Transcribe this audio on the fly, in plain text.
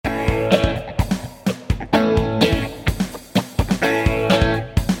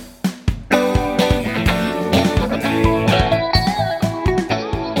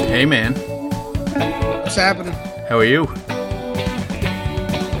happening? How are you?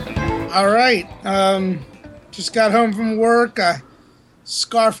 All right. Just got home from work. I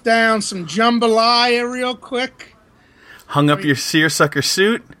scarfed down some jambalaya real quick. Hung up your seersucker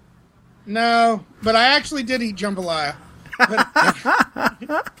suit? No, but I actually did eat jambalaya.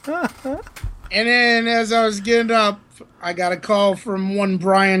 And then as I was getting up, I got a call from one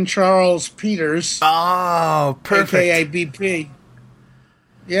Brian Charles Peters. Oh, perfect. AKA BP.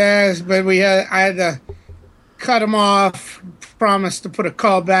 Yes, but I had to cut him off. Promised to put a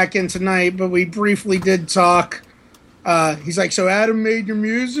call back in tonight, but we briefly did talk. He's like, so Adam made your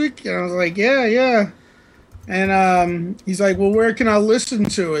music? And I was like, yeah. And he's like, well, where can I listen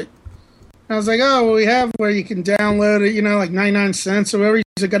to it? And I was like, oh, well, we have where you can download it, like 99 cents or whatever. He's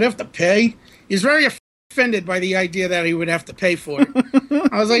like, I'd have to pay. He's very offended by the idea that he would have to pay for it.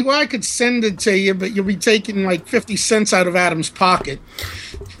 I was like, well, I could send it to you, but you'll be taking like 50 cents out of Adam's pocket.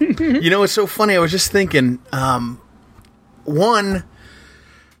 It's so funny. I was just thinking, one,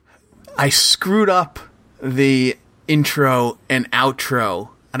 I screwed up the intro and outro.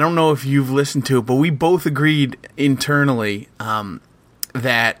 I don't know if you've listened to it, but we both agreed internally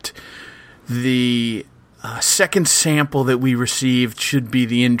that the second sample that we received should be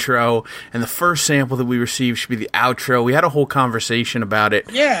the intro, and the first sample that we received should be the outro. We had a whole conversation about it.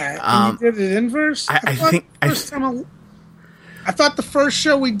 Yeah, and you did it inverse? I thought the first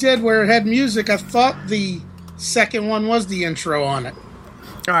show we did where it had music, I thought the second one was the intro on it.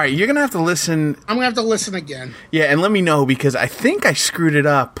 All right, you're going to have to listen. I'm going to have to listen again. Yeah, and let me know, because I think I screwed it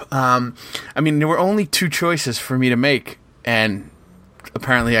up. There were only two choices for me to make, and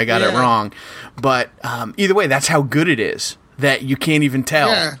apparently I got it wrong. But either way, that's how good it is, that you can't even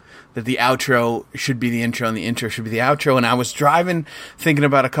tell that the outro should be the intro and the intro should be the outro. And I was driving, thinking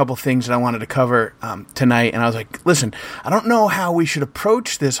about a couple things that I wanted to cover tonight, and I was like, listen, I don't know how we should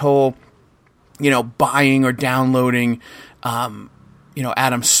approach this whole, buying or downloading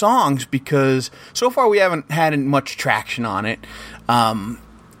Adam's songs, because so far we haven't had much traction on it.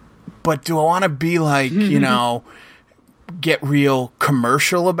 But do I want to be like, get real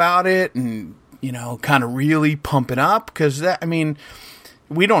commercial about it and, kind of really pump it up? Because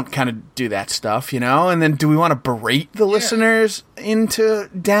we don't kind of do that stuff, and then do we want to berate the listeners into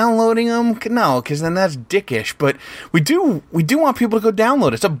downloading them? No, because then that's dickish. But we do want people to go download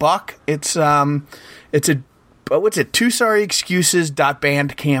it. It's $1. What's it?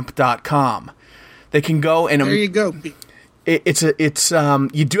 twosorryexcuses.bandcamp.com. They can go and there you go. It's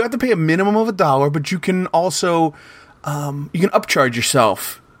you do have to pay a minimum of $1, but you can also you can upcharge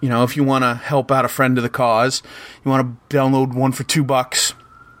yourself. If you want to help out a friend of the cause, you want to download one for $2.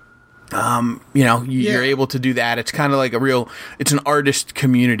 You're able to do that. It's kind of like it's an artist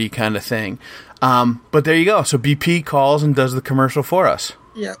community kind of thing. But there you go. So BP calls and does the commercial for us.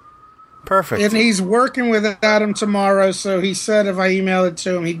 Yeah. Perfect. And he's working with Adam tomorrow, so he said if I email it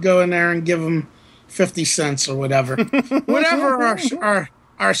to him, he'd go in there and give him 50 cents or whatever. Whatever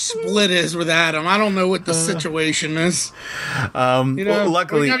our split is with Adam. I don't know what the situation is. Luckily, we're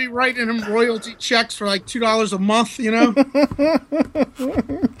going to be writing him royalty checks for like $2 a month,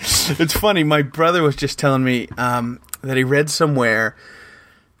 It's funny. My brother was just telling me that he read somewhere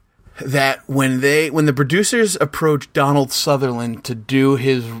that when the producers approached Donald Sutherland to do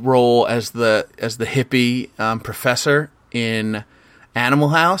his role as the hippie professor in Animal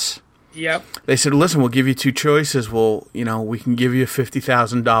House, yep, they said, "Listen, we'll give you two choices. We can give you a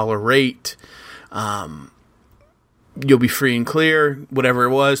 $50,000 rate. You'll be free and clear, whatever it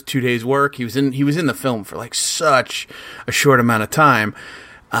was, 2 days work." He was in the film for like such a short amount of time.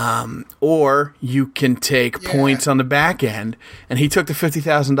 Or you can take points on the back end, and he took the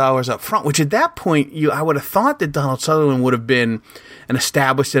 $50,000 up front, which at that point, I would have thought that Donald Sutherland would have been an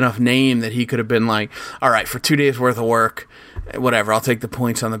established enough name that he could have been like, all right, for 2 days worth of work, whatever, I'll take the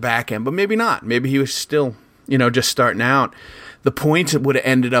points on the back end. But maybe not. Maybe he was still, just starting out. The points would have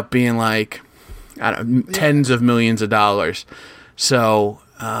ended up being like, I don't know, tens of millions of dollars. So,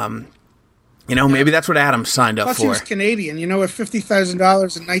 maybe that's what Adam signed up Plus for. He was Canadian. You know what $50,000 in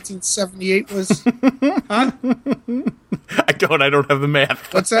 1978 was? Huh? I don't have the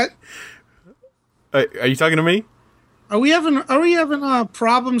math. What's that? Are you talking to me? Are we having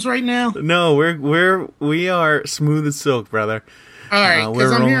problems right now? No, we are smooth as silk, brother. All right,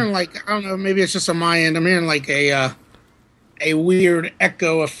 because I'm hearing like, I don't know, maybe it's just on my end. I'm hearing like a weird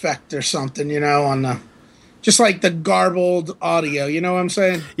echo effect or something, on the. Just like the garbled audio, you know what I'm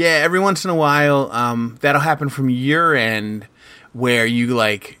saying? Yeah, every once in a while, that'll happen from your end, where you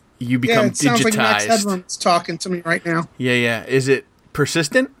become it sounds digitized. Like Max Headroom's talking to me right now. Yeah. Is it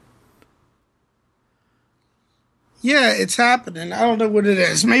persistent? Yeah, it's happening. I don't know what it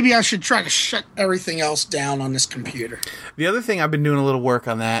is. Maybe I should try to shut everything else down on this computer. The other thing, I've been doing a little work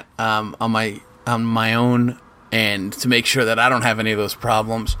on that on my own end to make sure that I don't have any of those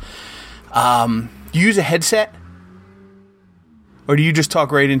problems. You use a headset? Or do you just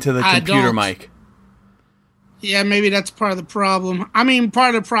talk right into the computer mic? Yeah, maybe that's part of the problem. I mean,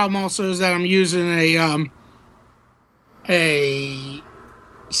 part of the problem also is that I'm using a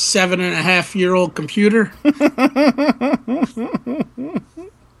 7.5-year-old computer.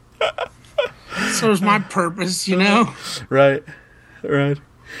 Serves my purpose, you know? Right.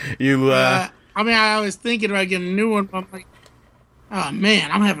 You, I mean, I was thinking about getting a new one, but I'm like, oh,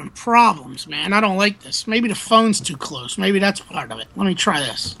 man, I'm having problems, man. I don't like this. Maybe the phone's too close. Maybe that's part of it. Let me try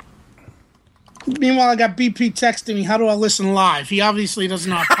this. Meanwhile, I got BP texting me, how do I listen live? He obviously doesn't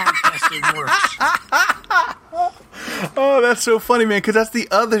know how podcasting works. Oh, that's so funny, man, because that's the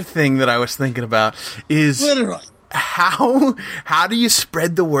other thing that I was thinking about is... Literally. How do you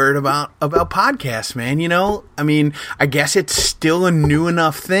spread the word about podcasts, man? You know, I mean, I guess it's still a new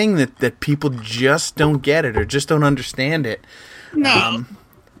enough thing that people just don't get it or just don't understand it. No,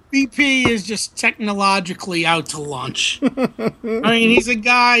 BP is just technologically out to lunch. I mean, he's a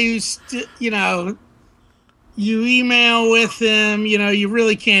guy who's, you know, you email with him, you know, you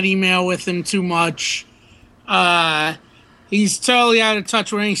really can't email with him too much. He's totally out of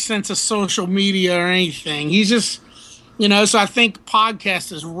touch with any sense of social media or anything. He's just, you know, so I think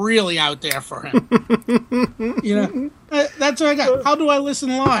podcast is really out there for him. You know, that's what I got. How do I listen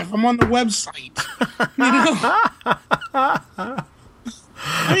live? I'm on the website. You know?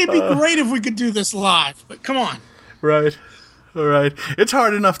 I mean, it'd be great if we could do this live, but come on. Right. All right. It's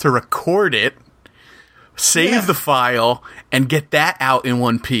hard enough to record it, save the file, and get that out in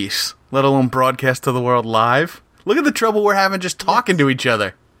one piece, let alone broadcast to the world live. Look at the trouble we're having just talking to each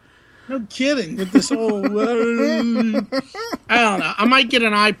other. No kidding. With this whole... I don't know. I might get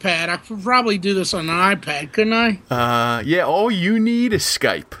an iPad. I could probably do this on an iPad, couldn't I? Yeah, all you need is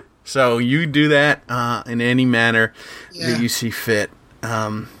Skype. So you do that in any manner that you see fit.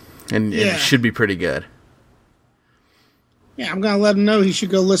 And it should be pretty good. Yeah, I'm going to let him know he should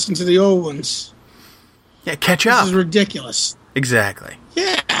go listen to the old ones. Yeah, catch up. This is ridiculous. Exactly.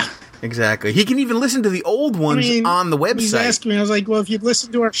 Yeah. Exactly. He can even listen to the old ones on the website. He's asking me, I was like, well, if you'd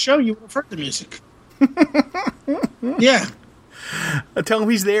listened to our show, you would have heard the music. Yeah. Tell him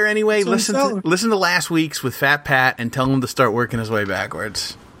he's there anyway. Listen to last week's with Fat Pat and tell him to start working his way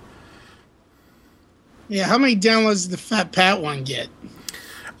backwards. Yeah, how many downloads did the Fat Pat one get?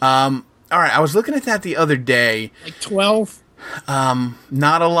 All right, I was looking at that the other day. Like 12?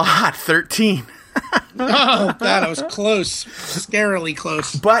 Not a lot. 13. Oh, God, I was close. Scarily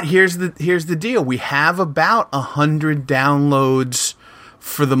close. But here's the deal. We have about 100 downloads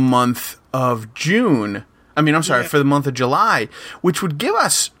for the month of June. I mean, I'm sorry, for the month of July, which would give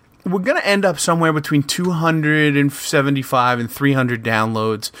us... We're going to end up somewhere between 275 and 300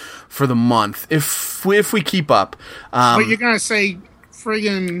 downloads for the month, if we keep up. But you're going to say...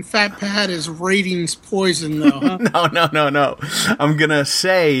 Friggin' Fat Pat is ratings poison, though, huh? No. I'm going to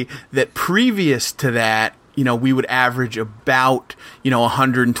say that previous to that, you know, we would average about,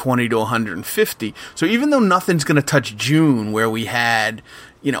 120 to 150. So even though nothing's going to touch June, where we had,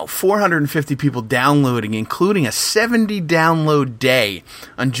 450 people downloading, including a 70 download day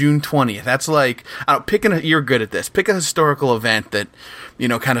on June 20th. That's like, you're good at this. Pick a historical event that,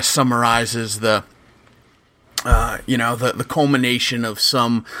 kind of summarizes the culmination of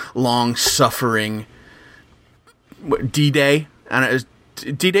some long-suffering D-Day. Is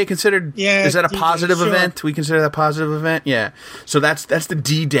D-Day considered? Yeah. Is that a positive event? We consider that a positive event. Yeah. So that's the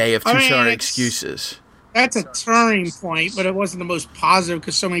D-Day of Two-Sorry Excuses. That's a turning point, but it wasn't the most positive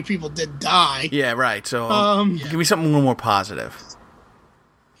because so many people did die. Yeah. Right. So give me something a little more positive.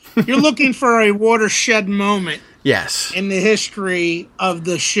 You're looking for a watershed moment. Yes. In the history of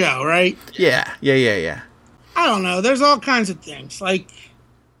the show, right? Yeah. I don't know. There's all kinds of things. Like,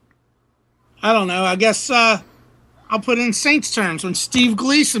 I don't know. I guess I'll put in Saints terms when Steve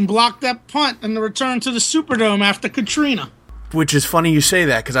Gleason blocked that punt in the return to the Superdome after Katrina. Which is funny you say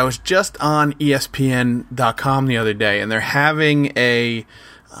that, because I was just on ESPN.com the other day, and they're having a...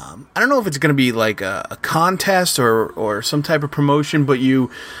 I don't know if it's going to be like a contest or some type of promotion, but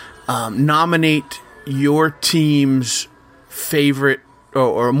you nominate your team's favorite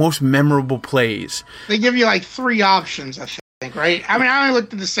or most memorable plays. They give you like 3 options, I think, right? I mean, I only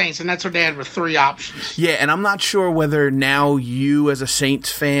looked at the Saints, and that's what they had with 3 options. Yeah, and I'm not sure whether now you, as a Saints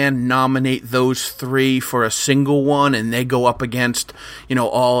fan, nominate those 3 for a single one, and they go up against,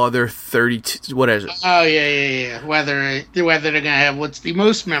 all other 30. What is it? Oh, yeah. Whether they're going to have what's the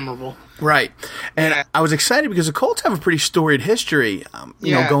most memorable. Right. And I was excited because the Colts have a pretty storied history,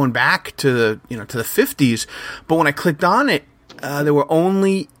 you know, going back to the, to the 50s. But when I clicked on it, there were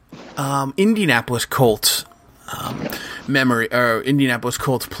only Indianapolis Colts memory or Indianapolis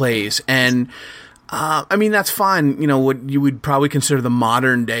Colts plays. And I mean, that's fine. You know, what you would probably consider the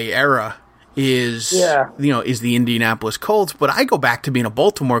modern day era is the Indianapolis Colts. But I go back to being a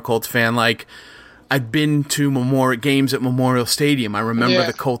Baltimore Colts fan. Like, I've been to games at Memorial Stadium. I remember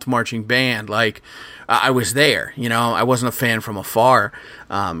the Colts marching band. Like, I was there. You know, I wasn't a fan from afar.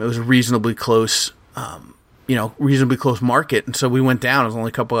 It was a reasonably close market, and so we went down. It was only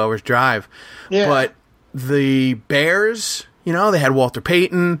a couple hours drive. Yeah. But the Bears, they had Walter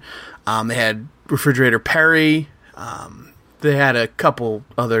Payton. They had Refrigerator Perry. They had a couple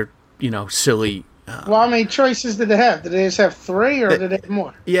other, silly. Well, how many choices did they have? Did they just have 3, or did they have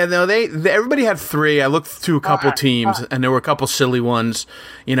more? Yeah, no, everybody had 3. I looked through a couple teams, and there were a couple silly ones,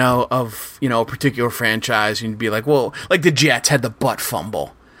 of a particular franchise. And you'd be like, well, like the Jets had the butt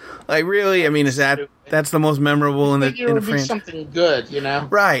fumble. Like, really? I mean, that's the most memorable in the franchise? Something good,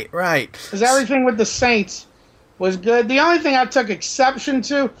 Right. Because everything with the Saints was good. The only thing I took exception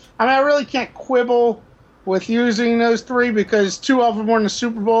to, I really can't quibble with using those 3 because 2 of them were in the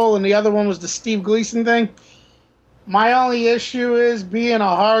Super Bowl and the other one was the Steve Gleason thing. My only issue is being a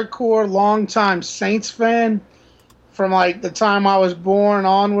hardcore, long-time Saints fan from, like, the time I was born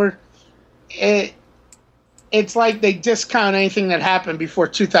onward. It's like they discount anything that happened before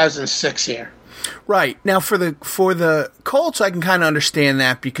 2006 here. Right. Now, for the Colts, I can kind of understand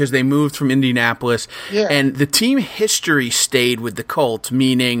that because they moved from Indianapolis, and the team history stayed with the Colts,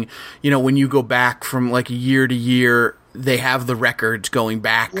 meaning, when you go back from like year to year, they have the records going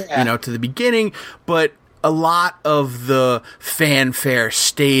back, to the beginning, but a lot of the fanfare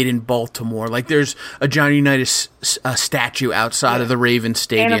stayed in Baltimore. Like, there's a Johnny Unitas statue outside of the Ravens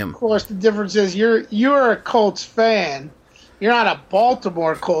Stadium. And, of course, the difference is you're a Colts fan. You're not a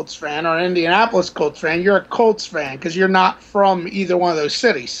Baltimore Colts fan or an Indianapolis Colts fan. You're a Colts fan because you're not from either one of those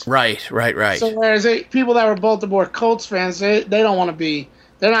cities. Right. So whereas people that were Baltimore Colts fans, they don't want to be.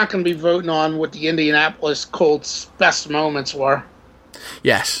 They're not going to be voting on what the Indianapolis Colts' best moments were.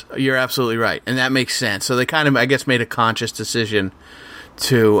 Yes, you're absolutely right, and that makes sense. So they kind of, I guess, made a conscious decision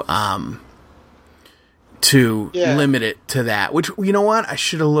to limit it to that. Which, you know what? I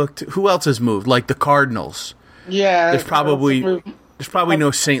should have looked. Who else has moved? Like the Cardinals. Yeah, there's probably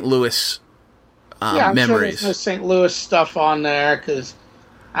no St. Louis I'm memories. Sure there's no St. Louis stuff on there because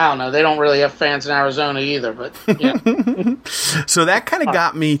I don't know. They don't really have fans in Arizona either. But yeah. So that kind of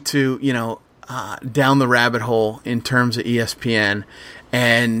got me to down the rabbit hole in terms of ESPN,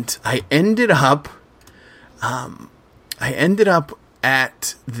 and I ended up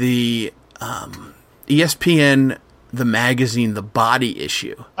at the ESPN. The magazine, the Body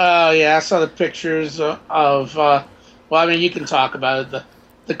issue. Oh, yeah, I saw the pictures of. You can talk about it.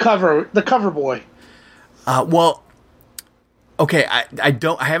 The cover boy. Well, okay, I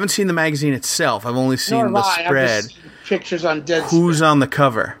haven't seen the magazine itself. I've only seen the spread. I've just seen pictures on Deadspin. Who's on the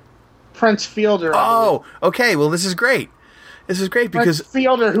cover? Prince Fielder. Oh, okay. Well, this is great. Because Prince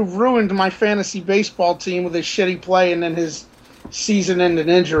Fielder, who ruined my fantasy baseball team with his shitty play and then his season-ending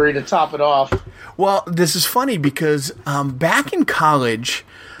injury to top it off. Well, this is funny because back in college,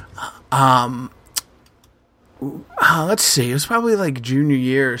 let's see, it was probably like junior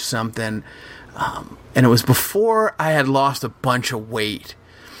year or something, and it was before I had lost a bunch of weight.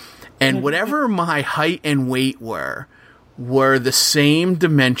 And whatever my height and weight were the same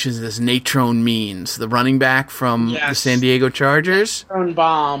dimensions as Natrone Means, the running back from the San Diego Chargers. Natrone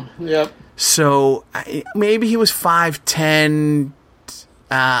Bomb, yep. So maybe he was 5'10",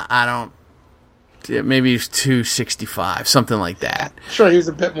 maybe he's 265, something like that. Sure, he's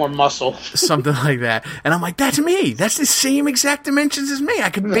a bit more muscle. Something like that. And I'm like, that's me. That's the same exact dimensions as me.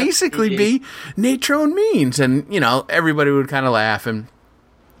 I could basically be Natrone Means. And, everybody would kind of laugh and,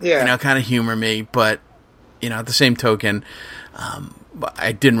 kind of humor me. But, at the same token,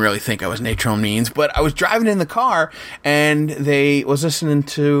 I didn't really think I was Natrone Means. But I was driving in the car, and they was listening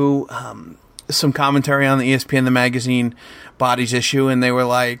to some commentary on the ESPN, the magazine Bodies issue, and they were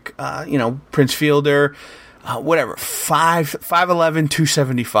like, Prince Fielder, whatever, 5'11",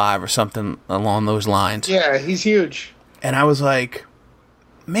 275 or something along those lines. Yeah, he's huge. And I was like,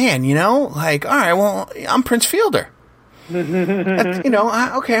 man, all right, well, I'm Prince Fielder.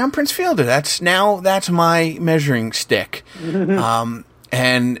 Okay, I'm Prince Fielder. That's my measuring stick.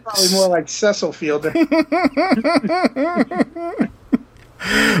 And probably more like Cecil Fielder.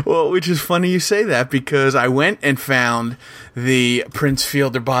 Well, which is funny you say that because I went and found the Prince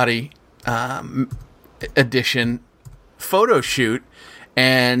Fielder Body edition photo shoot,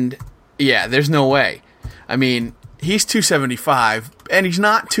 and Yeah, there's no way. I mean, he's 275, and he's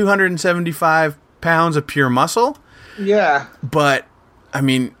not 275 pounds of pure muscle. Yeah. But, I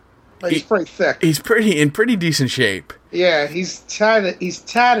mean... He's pretty thick. He's in pretty decent shape. Yeah, he's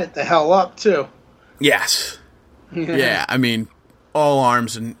tatted the hell up, too. Yes. Yeah, I mean, all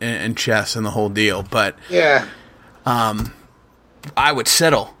arms and chest and the whole deal. But, yeah, I would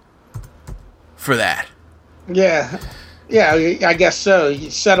settle for that. Yeah. Yeah, I guess so. You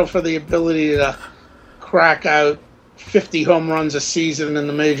settle for the ability to crack out 50 home runs a season in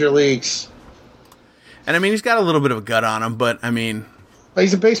the major leagues. And, I mean, he's got a little bit of a gut on him, but, I mean... But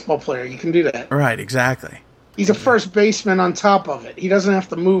he's a baseball player. You can do that. Right, exactly. He's a first baseman on top of it. He doesn't have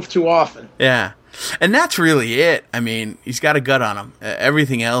to move too often. Yeah. And that's really it. I mean, he's got a gut on him.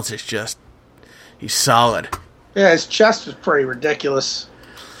 Everything else is just... He's solid. Yeah, his chest is pretty ridiculous.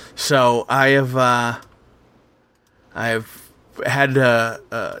 So, I have had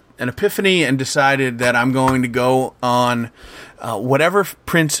an epiphany and decided that I'm going to go on whatever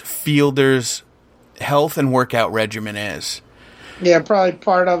Prince Fielder's health and workout regimen is. Yeah, probably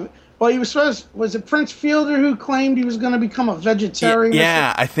part of it. Well, he was it Prince Fielder who claimed he was going to become a vegetarian?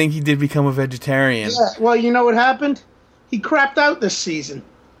 Yeah, I think he did become a vegetarian. Yeah, well, you know what happened? He crapped out this season.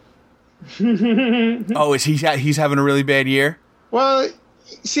 Oh, he's having a really bad year? Well,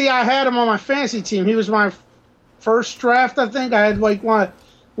 see, I had him on my fantasy team. He was my first draft, I think. I had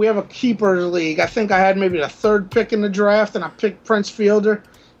we have a keepers league. I think I had maybe the third pick in the draft, and I picked Prince Fielder.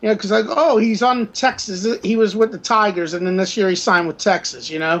 You know, because he's on Texas. He was with the Tigers, and then this year he signed with Texas,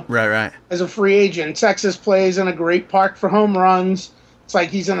 you know? Right. As a free agent. Texas plays in a great park for home runs. It's like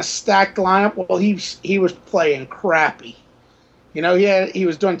he's in a stacked lineup. Well, he was playing crappy. You know, he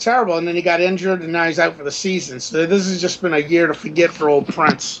was doing terrible, and then he got injured, and now he's out for the season. So this has just been a year to forget for old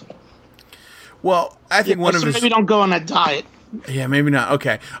Prince. Well, I think maybe don't go on that diet. Yeah, maybe not.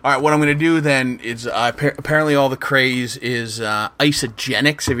 Okay. All right, what I'm going to do then is apparently all the craze is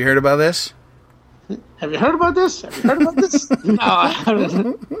isogenics. Have you heard about this? Have you heard about this? No, I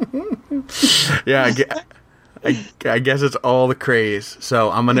haven't. Yeah, I guess it's all the craze.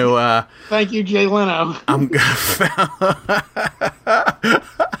 So I'm going to... Thank you, Jay Leno. I'm going to...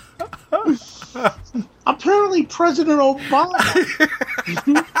 Apparently, President Obama...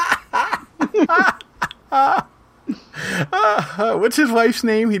 what's his wife's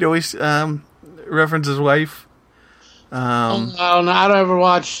name? He'd always reference his wife. No, I don't ever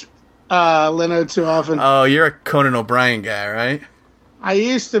watch Leno too often. Oh, you're a Conan O'Brien guy, right? I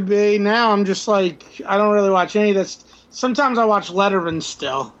used to be. Now I'm just like, I don't really watch any of this. Sometimes I watch Letterman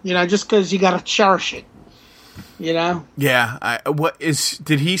still, you know, just because you got to cherish it, you know? Yeah.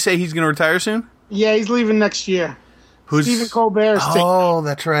 Did he say he's going to retire soon? Yeah, he's leaving next year. Stephen Colbert's taking. Oh,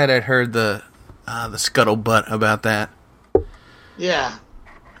 that's right. I'd heard the scuttlebutt about that. Yeah.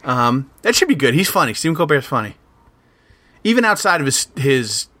 That should be good. He's funny. Stephen Colbert's funny. Even outside of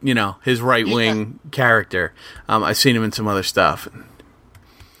his right wing character, I've seen him in some other stuff.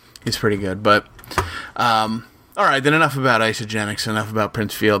 He's pretty good. But all right, then enough about isogenics. Enough about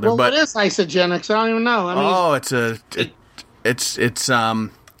Prince Fielder. Well, what is isogenics? I don't even know.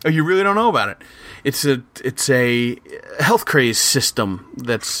 Oh, you really don't know about it? It's a health craze system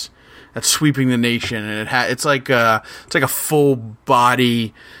that's sweeping the nation, and it's like a full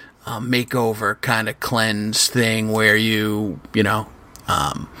body makeover kind of cleanse thing where you drink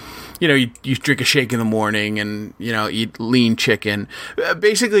a shake in the morning and eat lean chicken.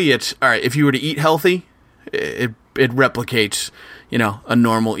 Basically, it's all right if you were to eat healthy, it replicates a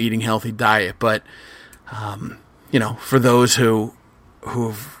normal eating healthy diet, but for those who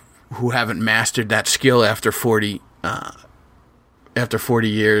haven't mastered that skill after 40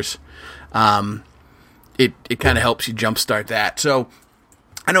 years. It kind of helps you jumpstart that. So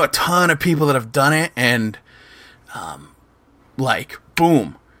I know a ton of people that have done it, and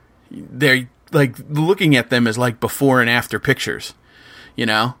boom, they're like looking at them as like before and after pictures,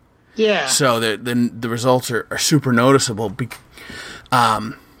 Yeah. So the results are super noticeable because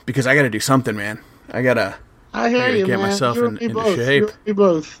I got to do something, man. I gotta get myself into shape. You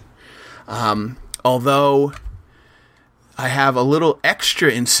both. Although I have a little extra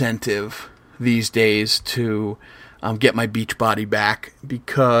incentive these days to get my beach body back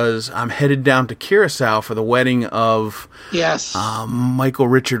because I'm headed down to Curacao for the wedding of Michael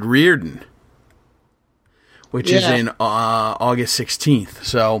Richard Riordan, which is in August 16th.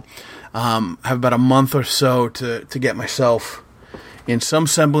 So I have about a month or so to get myself in some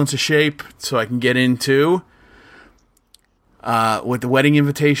semblance of shape so I can get into what the wedding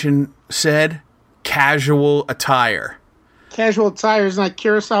invitation said, casual attire. Casual attire is not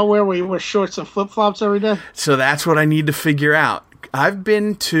Curacao wear where you wear shorts and flip-flops every day? So that's what I need to figure out. I've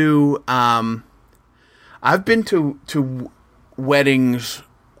been to weddings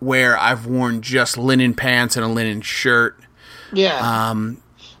where I've worn just linen pants and a linen shirt. Yeah.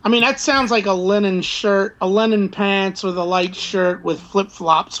 I mean, that sounds like a linen shirt, a linen pants with a light shirt with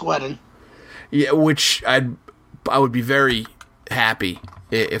flip-flops wedding. Yeah, which I would be very happy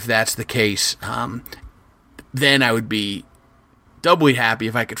if that's the case. Then I would be doubly happy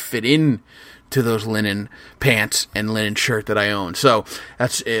if I could fit in to those linen pants and linen shirt that I own. So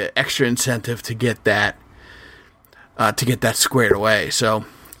that's extra incentive to get that squared away. So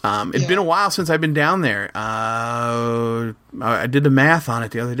it's been a while since I've been down there. I did the math on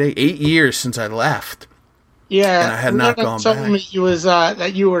it the other day. 8 years since I left. Yeah, and I had not gone told back. Me you was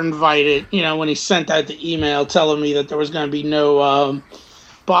that you were invited. You know, when he sent out the email telling me that there was going to be no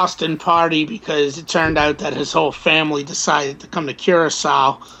Boston party because it turned out that his whole family decided to come to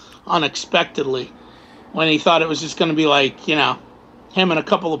Curacao unexpectedly. When he thought it was just going to be like, you know, him and a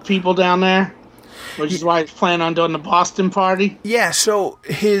couple of people down there, which is why he's planning on doing the Boston party. Yeah, so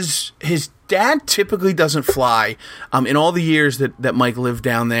his dad typically doesn't fly. In all the years that Mike lived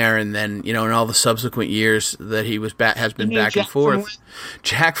down there, and then, you know, in all the subsequent years that he was has been back and forth,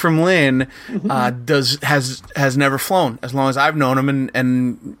 Jack from Lynn has never flown as long as I've known him,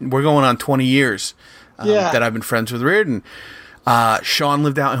 and we're going on 20 years that I've been friends with Reardon. Sean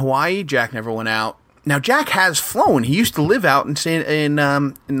lived out in Hawaii. Jack never went out. Now, Jack has flown. He used to live out in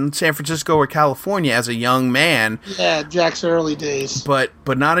San Francisco or California as a young man. Yeah, Jack's early days. But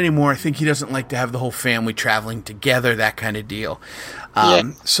not anymore. I think he doesn't like to have the whole family traveling together, that kind of deal.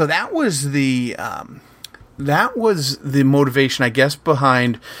 So that was the motivation, I guess,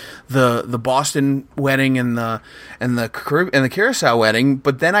 behind the Boston wedding and the Curacao wedding.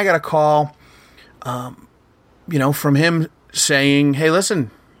 But then I got a call, from him saying, "Hey,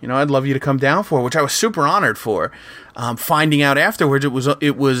 listen, you know, I'd love you to come down for," which I was super honored for. Finding out afterwards, it was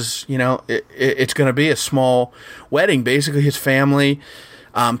it's going to be a small wedding. Basically, his family,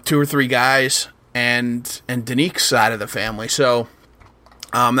 2 or 3 guys, and Danique's side of the family. So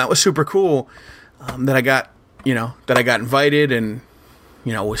that was super cool. That I got invited, and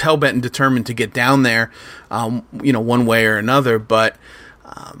was hell bent and determined to get down there, one way or another. But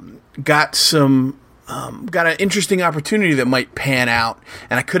got an interesting opportunity that might pan out,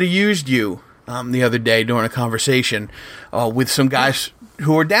 and I could have used you the other day during a conversation with some guys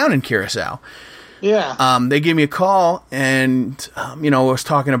who were down in Curacao. Yeah. They gave me a call, and I was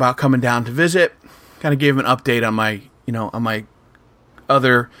talking about coming down to visit. Kind of gave them an update on my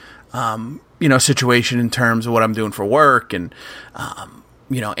other situation in terms of what I'm doing for work, and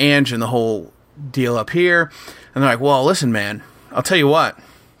Ange and the whole deal up here. And they're like, "Well, listen, man, I'll tell you what.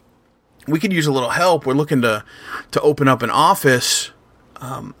 We could use a little help. We're looking to open up an office,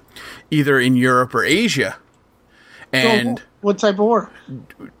 either in Europe or Asia." And so what type of work?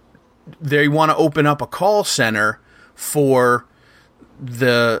 They want to open up a call center for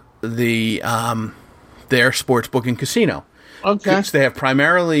their sports booking casino. Okay. So they have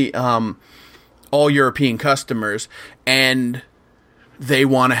primarily all European customers, and they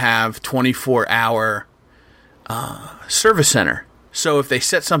want to have 24-hour service center. So if they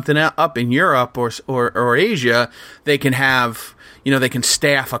set something up in Europe or Asia, they can have, they can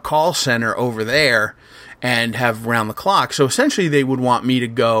staff a call center over there and have round the clock. So essentially they would want me to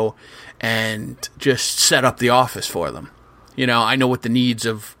go and just set up the office for them. I know what the needs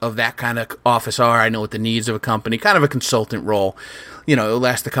of that kind of office are. I know what the needs of a company, kind of a consultant role. It'll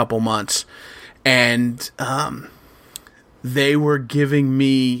last a couple months. And they were giving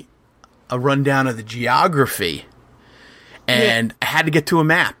me a rundown of the geography. And I had to get to a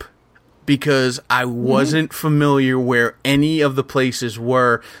map because I wasn't familiar where any of the places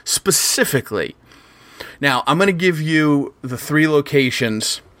were specifically. Now, I'm going to give you the 3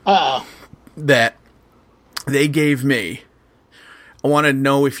 locations that they gave me. I want to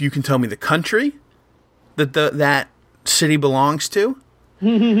know if you can tell me the country that that city belongs to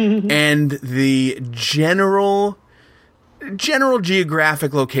and the general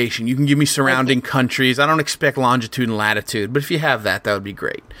geographic location. You can give me surrounding countries. I don't expect longitude and latitude, but if you have that would be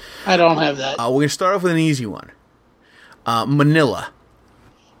great. I don't have that. We're going to start off with an easy one. Manila.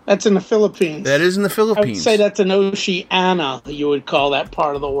 That's in the Philippines. That is in the Philippines. I would say that's an Oceania, you would call that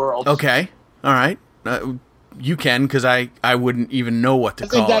part of the world. Okay. All right. You can, because I wouldn't even know what to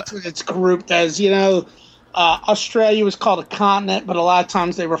call it. I think that's what it's grouped as. Australia was called a continent, but a lot of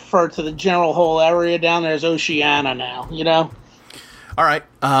times they refer to the general whole area down there as Oceania now, All right.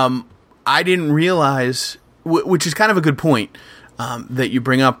 I didn't realize, which is kind of a good point that you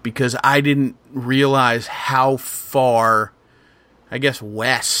bring up, because I didn't realize how far, I guess,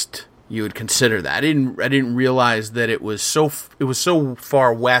 west you would consider that. I didn't realize that it was so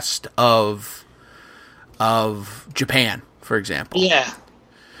far west of Japan, for example. Yeah.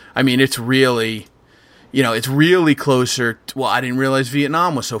 I mean, it's really, it's really closer. I didn't realize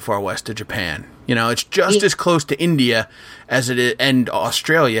Vietnam was so far west of Japan. It's just as close to India as it is, and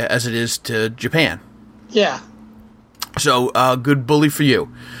Australia as it is to Japan. Yeah. So, good bully for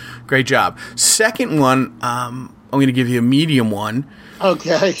you. Great job. Second one, I'm going to give you a medium one.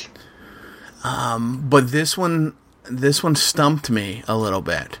 Okay. But this one stumped me a little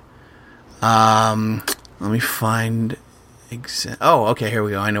bit. Let me find. Oh, okay. Here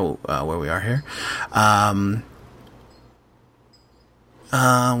we go. I know where we are here.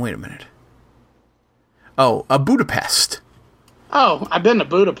 Wait a minute. Oh, Budapest. Oh, I've been to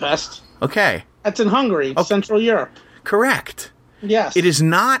Budapest. Okay. That's in Hungary, Central Europe. Correct. Yes. It is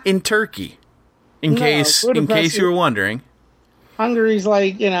not in Turkey. In case you were wondering. Hungary's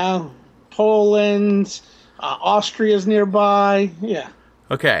like, Poland, Austria's nearby. Yeah.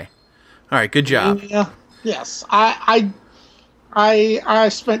 Okay. All right. Good job. Yeah. Yes. I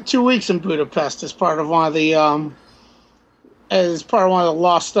spent 2 weeks in Budapest as part of one of the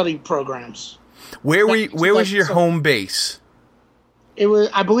law study programs. Where was your home base? It was.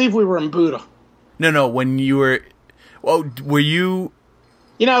 I believe we were in Buda. No. When you were, were you?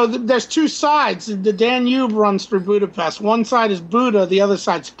 There's two sides. The Danube runs through Budapest. One side is Buda, the other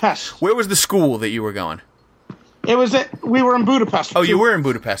side's Pest. Where was the school that you were going? We were in Budapest. Oh, you were in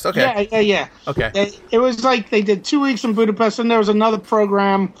Budapest. Okay. Yeah. Okay. It was like they did 2 weeks in Budapest, and there was another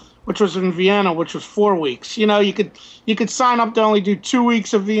program which was in Vienna, which was 4 weeks. You could sign up to only do 2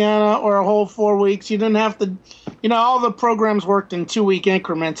 weeks of Vienna or a whole 4 weeks. You didn't have to. All the programs worked in 2 week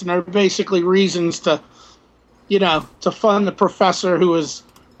increments, and there were basically reasons to fund the professor who was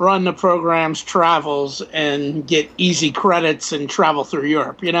run the program's travels and get easy credits and travel through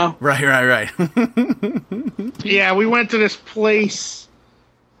Europe, Right. Yeah, we went to this place.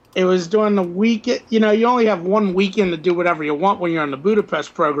 It was during the weekend. You only have 1 weekend to do whatever you want when you're on the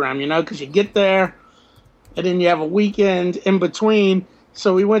Budapest program, because you get there and then you have a weekend in between.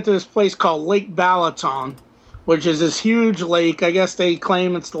 So we went to this place called Lake Balaton, which is this huge lake. I guess they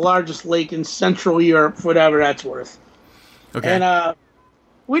claim it's the largest lake in Central Europe, for whatever that's worth. Okay. And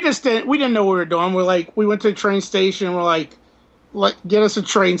we didn't know what we were doing. We went to the train station and we're like, get us a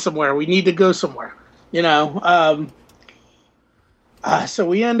train somewhere. We need to go somewhere, so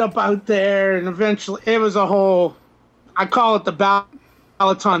we end up out there, and eventually it was a whole, I call it the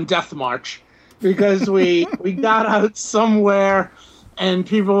Balaton Death March, because we got out somewhere and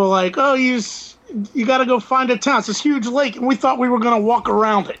people were like, oh, you got to go find a town. It's this huge lake, and we thought we were going to walk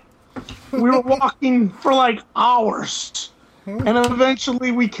around it. We were walking for hours. And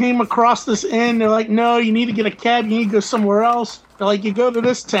eventually we came across this inn. They're like, no, you need to get a cab. You need to go somewhere else. They're like, you go to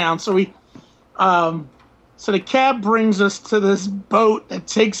this town. So so the cab brings us to this boat that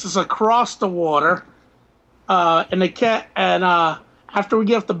takes us across the water. And after we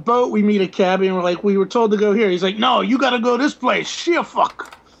get off the boat, we meet a cabbie, and we're like, we were told to go here. He's like, no, you got to go this place. Sheer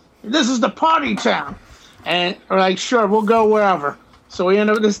fuck. This is the party town. And we're like, sure, we'll go wherever. So we end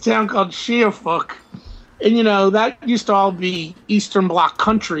up in this town called Sheerfuck. And, that used to all be Eastern Bloc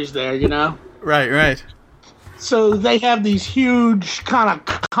countries there, Right. So they have these huge kind of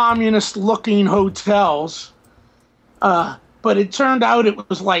communist-looking hotels. But it turned out it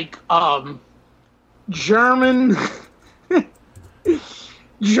was like German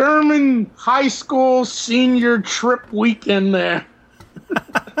high school senior trip weekend there.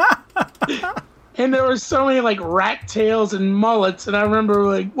 And there were so many rat tails and mullets, and I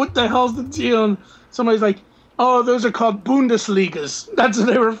remember what the hell's the deal? And somebody's like, oh, those are called Bundesligas. That's what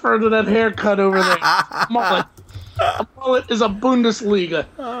they refer to that haircut over there. Mullet. A mullet is a Bundesliga.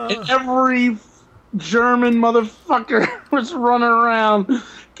 And every German motherfucker was running around,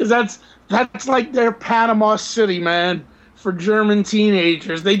 because that's like their Panama City, man, for German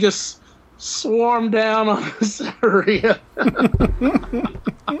teenagers. They just swarm down on this area.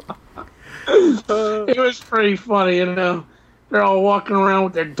 It was pretty funny, They're all walking around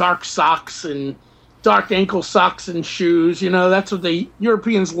with their dark socks and dark ankle socks and shoes. That's what the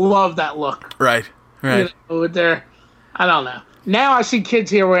Europeans love, that look. Right. With their, I don't know. Now I see kids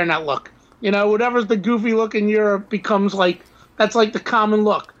here wearing that look. Whatever's the goofy look in Europe becomes that's like the common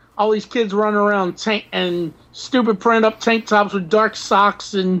look. All these kids running around and stupid print up tank tops with dark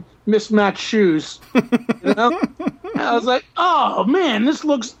socks and mismatched shoes. I was like, oh man,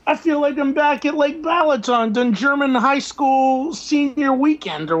 I feel like I'm back at Lake Balaton doing German high school senior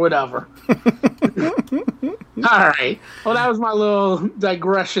weekend or whatever. All right. Well, that was my little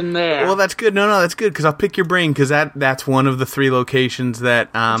digression there. Well, that's good. No, that's good because I'll pick your brain because that's one of the 3 locations that.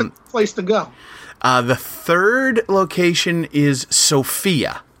 It's a place to go. The 3rd location is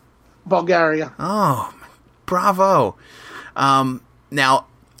Sofia, Bulgaria. Oh, bravo! Now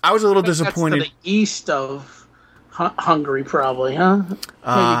I was a little disappointed. That's to the east of Hungary, probably, huh?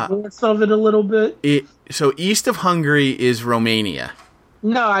 Maybe north of it a little bit. So east of Hungary is Romania.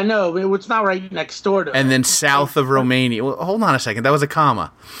 No, I know. It's not right next door to it. And then south of Romania. Well, hold on a second. That was a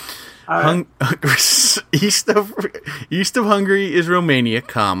comma. Right. East of Hungary is Romania,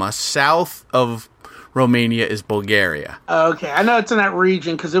 comma. South of Romania is Bulgaria. Okay. I know it's in that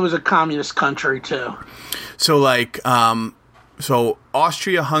region because it was a communist country, too. So, so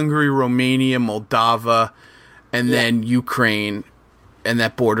Austria, Hungary, Romania, Moldova, and then Ukraine, and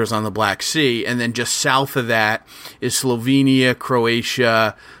that borders on the Black Sea. And then just south of that is Slovenia,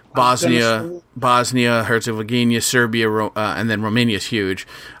 Croatia, Bosnia, Herzegovina, Serbia, and then Romania's huge.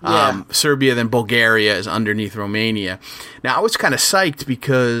 Serbia, then Bulgaria is underneath Romania. Now, I was kind of psyched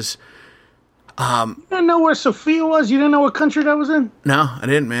because... you didn't know where Sofia was? You didn't know what country that was in? No, I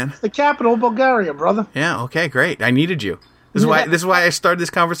didn't, man. It's the capital of Bulgaria, brother. Yeah, okay, great. I needed you. This is why I started this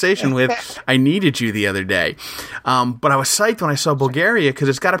conversation with I needed you the other day. But I was psyched when I saw Bulgaria because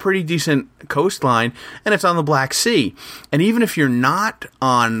it's got a pretty decent coastline and it's on the Black Sea. And even if you're not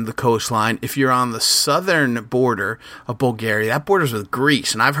on the coastline, if you're on the southern border of Bulgaria, that borders with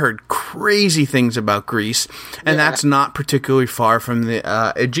Greece. And I've heard crazy things about Greece, and that's not particularly far from the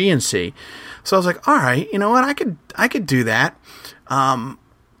Aegean Sea. So I was like, all right, you know what? I could do that.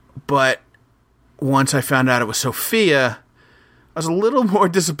 But once I found out it was Sofia, I was a little more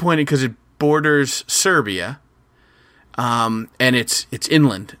disappointed because it borders Serbia, and it's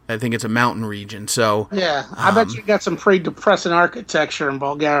inland. I think it's a mountain region. So yeah, I bet you got some pretty depressing architecture in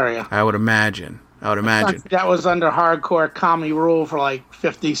Bulgaria. I would imagine. That was under hardcore commie rule for like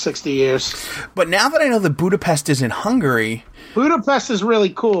 50, 60 years. But now that I know that Budapest is in Hungary... Budapest is really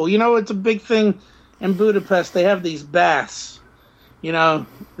cool. You know, it's a big thing in Budapest. They have these baths. You know,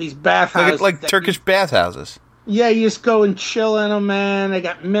 these bathhouses. Like Turkish bathhouses. Yeah, you just go and chill in them, man. They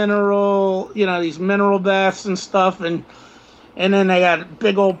got these mineral baths and stuff, and then they got a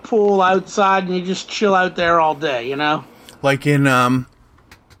big old pool outside, and you just chill out there all day, you know? Like in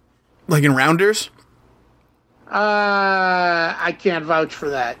Rounders? I can't vouch for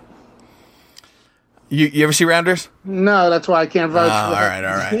that. You ever see Rounders? No, that's why I can't vouch for that.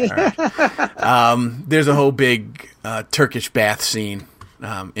 All right. There's a whole big Turkish bath scene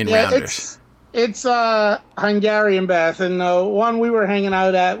in Rounders. It's a Hungarian bath, and the one we were hanging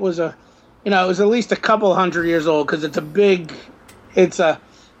out at was it was at least a couple hundred years old because it's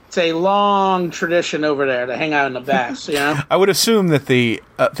a long tradition over there to hang out in the baths. You know, I would assume that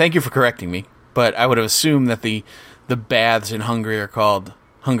thank you for correcting me, but I would have assumed that the baths in Hungary are called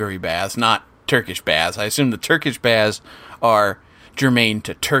Hungary baths, not Turkish baths. I assume the Turkish baths are germane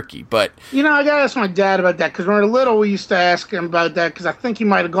to Turkey, but I gotta ask my dad about that because when we were little, we used to ask him about that because I think he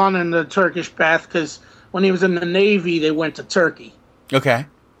might have gone into the Turkish bath because when he was in the Navy, they went to Turkey. Okay.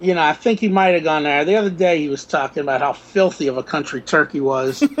 I think he might have gone there. The other day, he was talking about how filthy of a country Turkey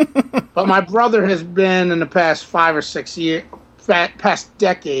was. But my brother has been in the past 5 or 6 years, past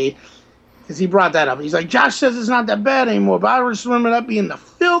decade, because he brought that up. He's like, Josh says it's not that bad anymore, but I just remember that being the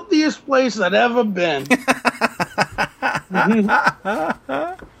filthiest place I'd ever been.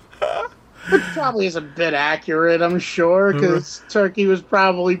 Which probably is a bit accurate, I'm sure, because Turkey was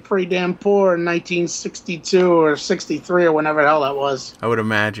probably pretty damn poor in 1962 or 63 or whenever the hell that was. I would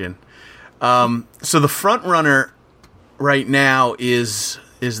imagine. So the front runner right now is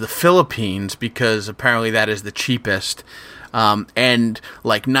the Philippines because apparently that is the cheapest. And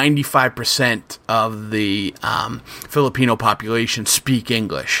like 95% of the Filipino population speak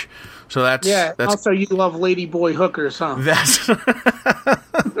English. So that's also you love ladyboy hookers, huh? That's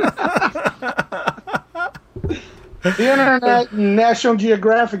the internet and National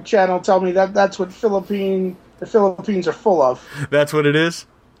Geographic Channel tell me that's what the Philippines are full of. That's what it is?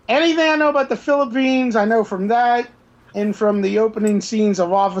 Anything I know about the Philippines, I know from that and from the opening scenes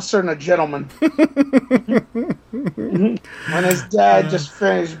of Officer and a Gentleman. When his dad just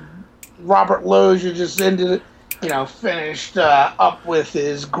finished, Robert Loggia just ended it, finished up with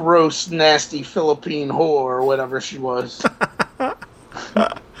his gross, nasty Philippine whore or whatever she was.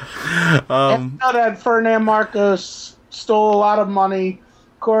 And that Ferdinand Marcos stole a lot of money.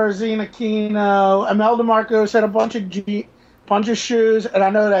 Corazon Aquino, Imelda Marcos had a bunch of shoes, and I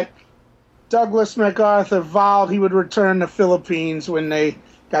know that Douglas MacArthur vowed he would return to Philippines when they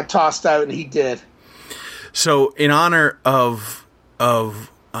got tossed out, and he did. So, in honor of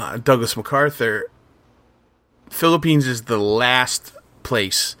Douglas MacArthur, Philippines is the last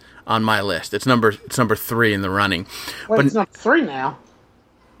place on my list. It's number 3 in the running. Wait, but it's number 3 now.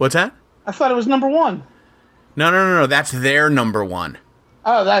 What's that? I thought it was number 1. No. That's their number 1.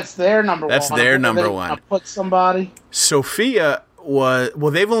 Oh, that's their number 1. That's their number 1. Put somebody. Sophia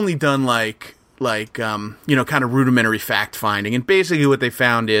they've only done like kind of rudimentary fact finding, and basically what they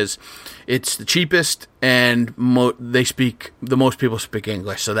found is it's the cheapest, and most people speak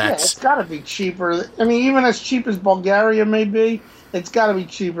English, so that's it's got to be cheaper. I mean, even as cheap as Bulgaria may be, it's got to be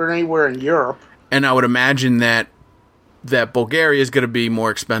cheaper than anywhere in Europe. And I would imagine that Bulgaria is going to be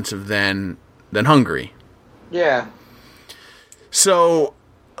more expensive than Hungary. Yeah. So,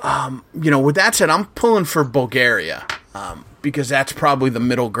 with that said, I'm pulling for Bulgaria. Because that's probably the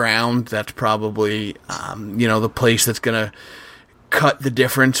middle ground. That's probably, the place that's going to cut the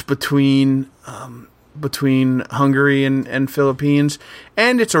difference between Hungary and Philippines.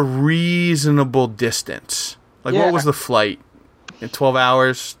 And it's a reasonable distance. What was the flight? 12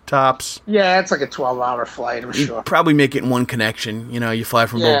 hours tops? Yeah, it's like a 12-hour flight, I'm sure. Probably make it in one connection. You fly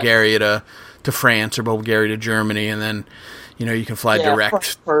from Bulgaria to France or Bulgaria to Germany, and then you can fly direct.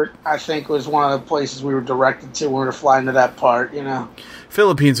 Frankfurt, I think, was one of the places we were directed to when we were flying to that part,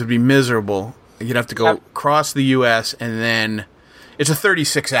 Philippines would be miserable. You'd have to go across the U.S., and then it's a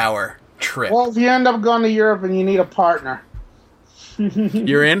 36-hour trip. Well, if you end up going to Europe and you need a partner.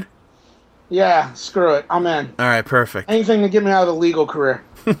 You're in? Yeah, screw it. I'm in. All right, perfect. Anything to get me out of the legal career.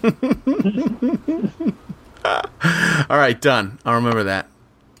 All right, done. I'll remember that.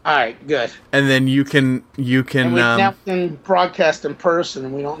 All right, good. And then you can. And we now can broadcast in person,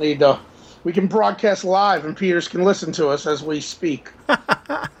 and we don't need to. We can broadcast live, and Peters can listen to us as we speak. Well,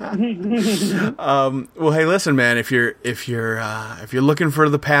 hey, listen, man. If you're looking for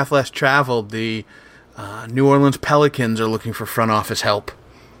the path less traveled, the New Orleans Pelicans are looking for front office help.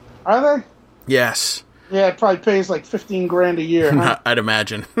 Are they? Yes. Yeah, it probably pays like $15,000 a year. Huh? I'd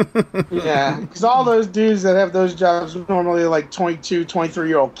imagine. Yeah, because all those dudes that have those jobs are normally like 22,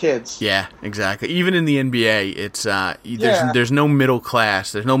 23-year-old kids. Yeah, exactly. Even in the NBA, it's there's no middle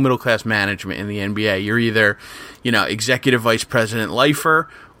class. There's no middle class management in the NBA. You're either, executive vice president lifer,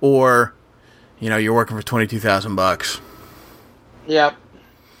 or, you're working for $22,000. Yep.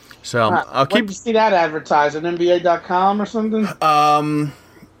 So I'll keep. Where'd you see that advertised on NBA.com or something?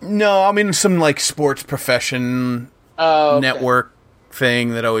 No, I mean some sports profession network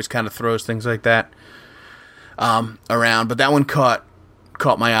thing that always kind of throws things like that around. But that one caught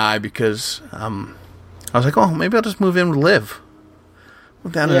my eye because I was like, oh, maybe I'll just move in and move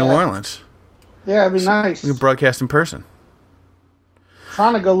down to New Orleans. Yeah, it'd be nice. We can broadcast in person.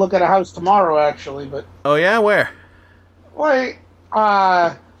 Trying to go look at a house tomorrow, actually, but. Oh yeah, where? Wait,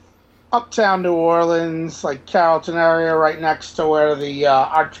 uptown New Orleans, like Carrollton area, right next to where the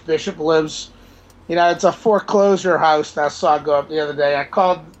Archbishop lives. It's a foreclosure house that I saw go up the other day. I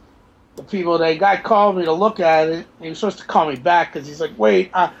called the people. The guy called me to look at it. He was supposed to call me back because he's like,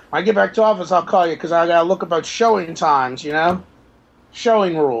 wait, when I get back to office, I'll call you because I got to look about showing times,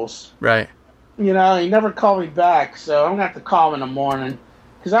 showing rules. Right. He never called me back, so I'm going to have to call him in the morning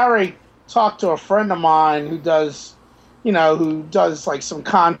because I already talked to a friend of mine who does like some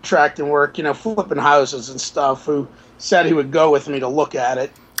contracting work, flipping houses and stuff, who said he would go with me to look at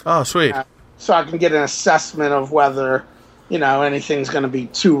it. Oh, sweet. So I can get an assessment of whether, anything's going to be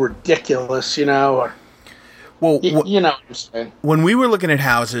too ridiculous, or... Well, you know what I'm saying. When we were looking at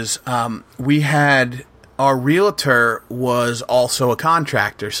houses, we had... Our realtor was also a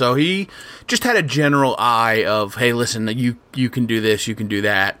contractor, so he just had a general eye of, hey, listen, you can do this, you can do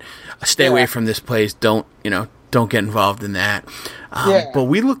that. Stay away from this place. Don't get involved in that. But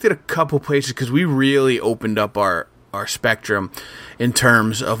we looked at a couple places because we really opened up our spectrum in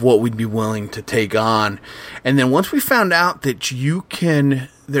terms of what we'd be willing to take on. And then once we found out that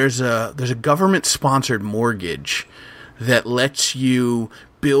there's a government-sponsored mortgage that lets you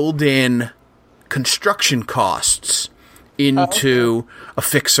build in construction costs into a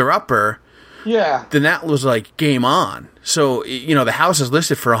fixer-upper, then that was like game on. So, the house is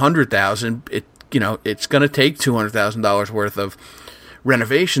listed for $100,000. It's going to take $200,000 worth of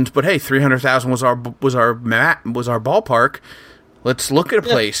renovations, but hey, $300,000 was our ballpark. Let's look at a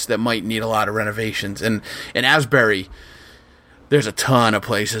place that might need a lot of renovations. And in Asbury, there's a ton of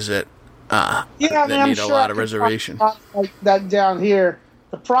places that need a lot of reservation. Like that down here.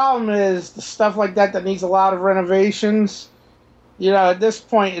 The problem is the stuff like that needs a lot of renovations. At this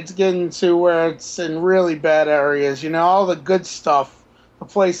point, it's getting to where it's in really bad areas. All the good stuff the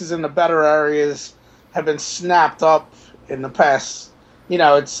places in the better areas have been snapped up in the past. You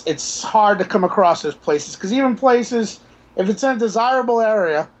know, it's hard to come across those places because even places, if it's in a desirable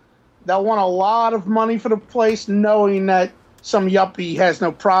area, they'll want a lot of money for the place, knowing that some yuppie has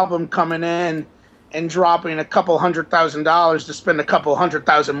no problem coming in and dropping a couple $100,000 to spend a couple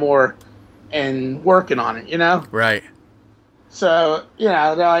 $100,000 more and working on it. You know, right? So you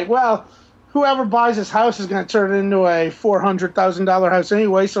know, they're like, well, whoever buys this house is going to turn it into a $400,000 house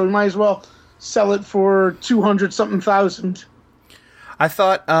anyway, so we might as well sell it for 200-something thousand. I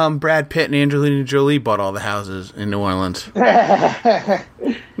thought Brad Pitt and Angelina Jolie bought all the houses in New Orleans. I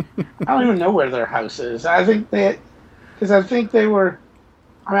don't even know where their house is. I think they were.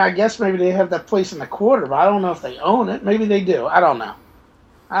 I mean, I guess maybe they have that place in the Quarter, but I don't know if they own it. Maybe they do. I don't know.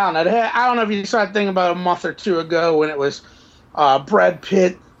 I don't know if you saw a thing about a month or two ago when it was Brad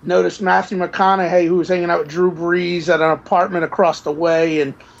Pitt noticed Matthew McConaughey, who was hanging out with Drew Brees at an apartment across the way,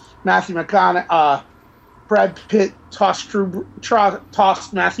 and Brad Pitt tossed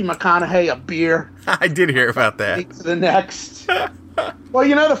Matthew McConaughey a beer. I did hear about that. To the next. Well,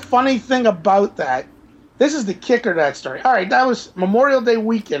 you know the funny thing about that, this is the kicker to that story. All right, that was Memorial Day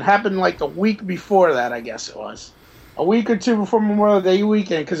weekend. Happened like the week before that, I guess it was. A week or two before Memorial Day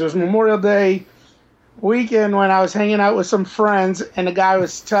weekend, because it was Memorial Day weekend when I was hanging out with some friends, and the guy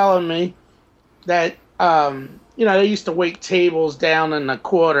was telling me that, you know, they used to wait tables down in the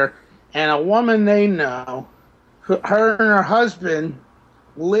Quarter, and a woman they know, her and her husband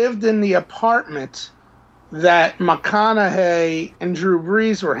lived in the apartment that McConaughey and Drew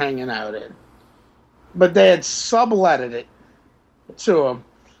Brees were hanging out in. But they had subletted it to him.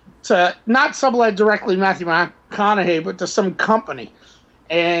 To not sublet directly Matthew McConaughey, but to some company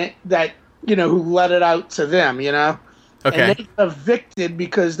and that, you know, who let it out to them, you know? Okay. And they got evicted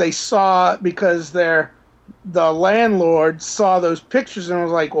because the landlord saw those pictures and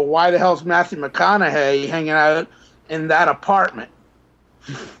was like, well, why the hell's Matthew McConaughey hanging out in that apartment?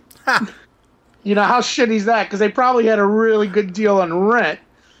 You know, how shitty is that? Because they probably had a really good deal on rent,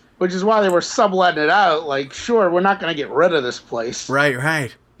 which is why they were subletting it out. Like, sure, we're not going to get rid of this place.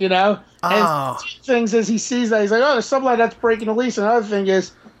 Right. You know? Oh. And two things is he sees that, he's like, oh, the sublet, that's breaking the lease. Another thing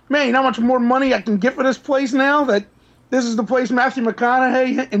is, man, you know how much more money I can get for this place now that this is the place Matthew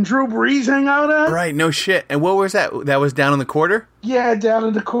McConaughey and Drew Brees hang out at? Right, no shit. And what was that? That was down in the Quarter? Yeah, down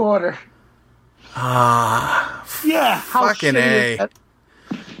in the Quarter. Yeah, how fucking shitty A. is that?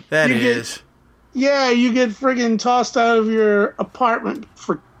 That is. Yeah, you get friggin' tossed out of your apartment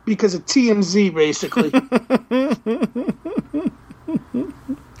because of TMZ, basically.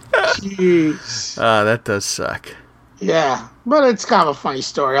 Jeez. That does suck. Yeah, but it's kind of a funny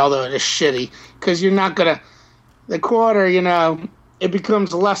story, although it is shitty, because you're not going to... The Quarter, you know, it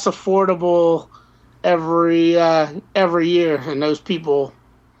becomes less affordable every year, and those people,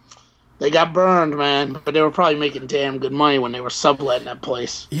 they got burned, man, but they were probably making damn good money when they were subletting that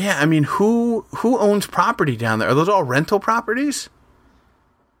place. Yeah, I mean, who owns property down there? Are those all rental properties?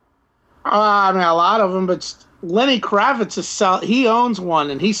 I mean, a lot of them, but Lenny Kravitz he owns one,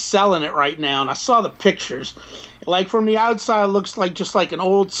 and he's selling it right now, and I saw the pictures. Like, from the outside, it looks like just like an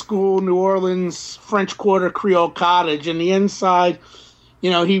old school New Orleans French Quarter Creole cottage, and the inside,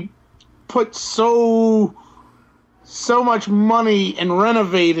 you know, he put so much money in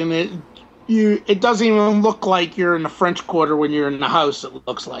renovating it. It doesn't even look like you're in the French Quarter when you're in the house, it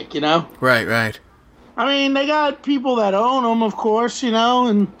looks like, you know? Right. I mean, they got people that own them, of course, you know,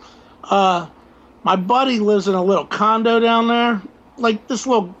 and my buddy lives in a little condo down there, like this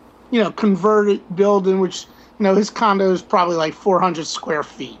little, you know, converted building, which, you know, his condo is probably like 400 square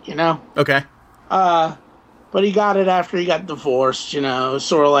feet, you know? Okay. But he got it after he got divorced, you know,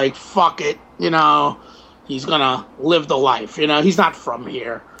 sort of like, fuck it, you know, he's gonna live the life, you know? He's not from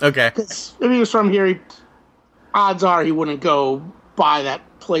here. Okay. 'Cause if he was from here, odds are he wouldn't go buy that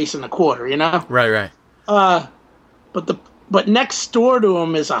place in the Quarter, you know? Right. But next door to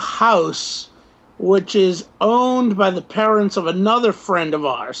him is a house which is owned by the parents of another friend of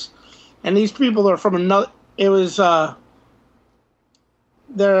ours. And these people are from another... It was...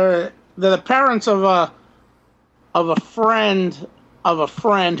 They're the parents of a friend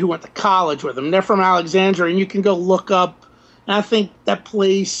who went to college with him. They're from Alexandria, and you can go look up. And I think that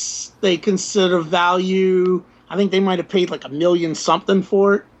place, they consider value... I think they might have paid like $1 million something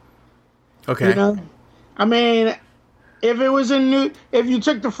for it. Okay. You know? I mean... If you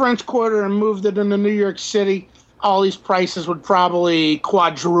took the French Quarter and moved it into New York City, all these prices would probably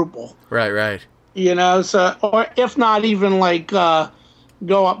quadruple. Right. You know, so, or if not even like go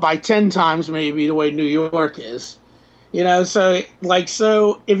up by 10 times maybe the way New York is. You know, so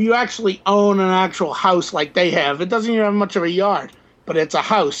if you actually own an actual house like they have, it doesn't even have much of a yard. but it's a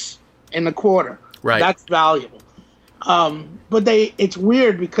house in the quarter. Right. That's valuable. But it's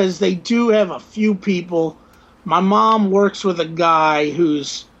weird because they do have a few people. My mom works with a guy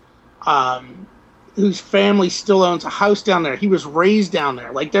whose family still owns a house down there. He was raised down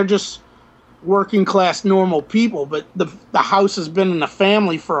there. Like, they're just working class normal people, but the house has been in the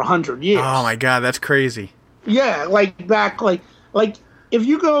family for 100 years. Oh my God, that's crazy. Yeah, like back like if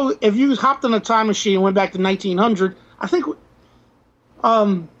you hopped in a time machine and went back to 1900, I think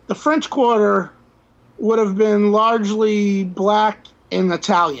the French Quarter would have been largely black and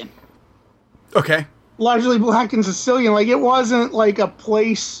Italian. Okay. Largely black and Sicilian. Like, it wasn't like a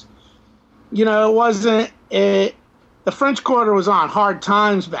place, it wasn't the French Quarter was on hard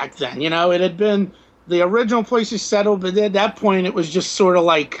times back then. It had been the original places settled, but at that point it was just sort of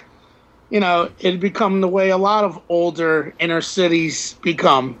like, it had become the way a lot of older inner cities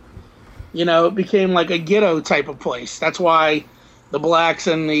become. It became like a ghetto type of place. That's why the blacks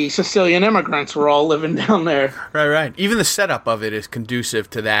and the Sicilian immigrants were all living down there. Right. Even the setup of it is conducive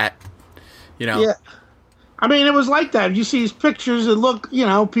to that, Yeah. I mean, it was like that. You see these pictures that look,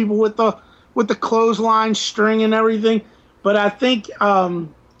 people with the clothesline string and everything. But I think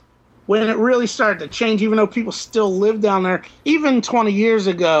when it really started to change, even though people still live down there, even 20 years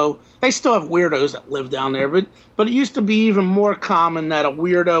ago, they still have weirdos that live down there. But it used to be even more common that a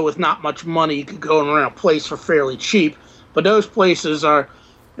weirdo with not much money could go and rent a place for fairly cheap. But those places are...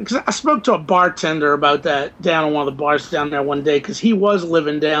 Because I spoke to a bartender about that down in one of the bars down there one day, because he was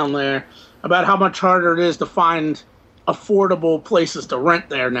living down there, about how much harder it is to find affordable places to rent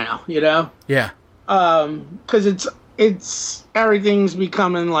there now, Yeah. Because it's everything's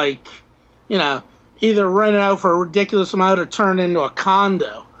becoming like, either rented out for a ridiculous amount or turned into a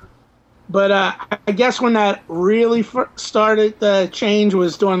condo. But I guess when that really started to change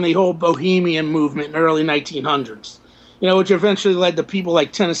was during the whole Bohemian movement in the early 1900s. Which eventually led to people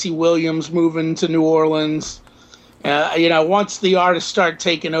like Tennessee Williams moving to New Orleans. Once the artists started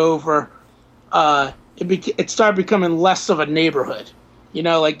taking over, it started becoming less of a neighborhood.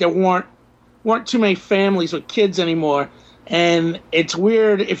 Like there weren't too many families with kids anymore. And it's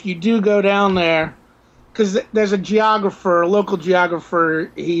weird if you do go down there, because there's a local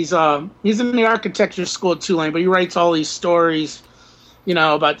geographer. He's in the architecture school at Tulane, but he writes all these stories,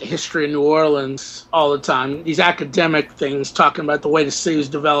 about the history of New Orleans all the time. These academic things talking about the way the city was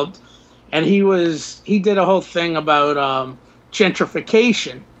developed. And he did a whole thing about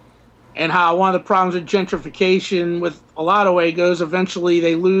gentrification and how one of the problems with gentrification with a lot of Wagos, eventually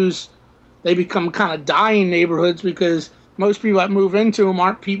they become kind of dying neighborhoods because most people that move into them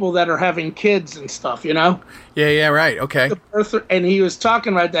aren't people that are having kids and stuff, Yeah, right, okay. And he was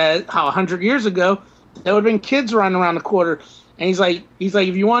talking about that, how 100 years ago, there would have been kids running around the quarter. And he's like,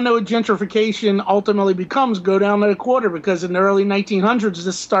 if you want to know what gentrification ultimately becomes, go down to the quarter, because in the early 1900s,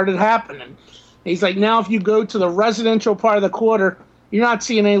 this started happening. And he's like, now if you go to the residential part of the quarter, you're not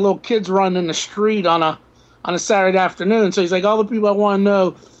seeing any little kids running in the street on a Saturday afternoon. So he's like, all the people that want to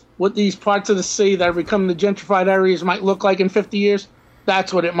know what these parts of the city that are becoming the gentrified areas might look like in 50 years,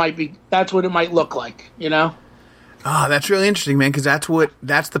 that's what it might be. That's what it might look like, Oh, that's really interesting, man, because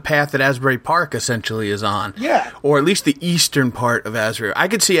that's the path that Asbury Park essentially is on. Yeah. Or at least the eastern part of Asbury. I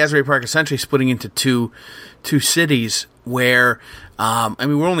could see Asbury Park essentially splitting into two cities where,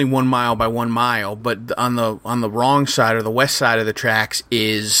 we're only 1 mile by 1 mile, but on the wrong side or the west side of the tracks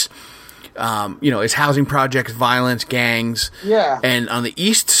is, is housing projects, violence, gangs. Yeah. And on the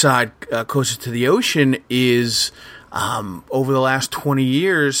east side, closer to the ocean, is, over the last 20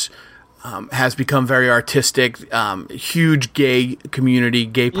 years... has become very artistic, huge gay community,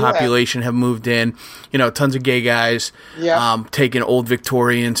 gay population have moved in, tons of gay guys, taking old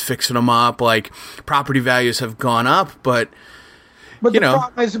Victorians, fixing them up, like property values have gone up, but the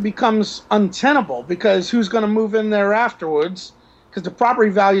problem is it becomes untenable because who's going to move in there afterwards? Because the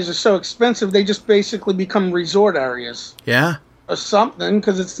property values are so expensive, they just basically become resort areas. Yeah. Or something,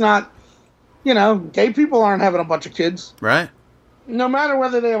 because it's not, gay people aren't having a bunch of kids. Right. No matter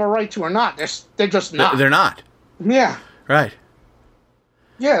whether they have a right to or not, they're just not. They're not. Yeah. Right.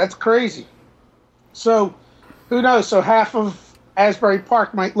 Yeah, that's crazy. So, who knows? So half of Asbury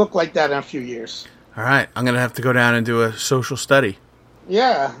Park might look like that in a few years. All right. I'm going to have to go down and do a social study.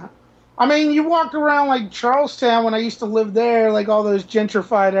 Yeah. I mean, you walked around like Charlestown when I used to live there, like all those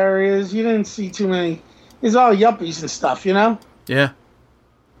gentrified areas. You didn't see too many. It's all yuppies and stuff, Yeah.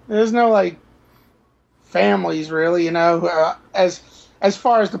 There's no, like, families, really, as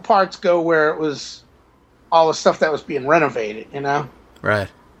far as the parts go where it was all the stuff that was being renovated, Right.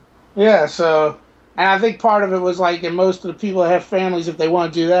 Yeah, so, and I think part of it was like, and most of the people that have families, if they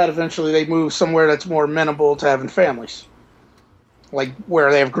want to do that, eventually they move somewhere that's more amenable to having families. like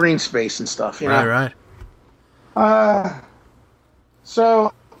where they have green space and stuff, you know? Right.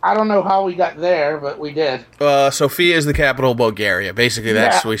 So I don't know how we got there, but we did. Sofia is the capital of Bulgaria. Basically,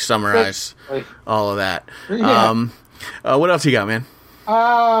 that's we summarize all of that. Yeah. What else you got, man?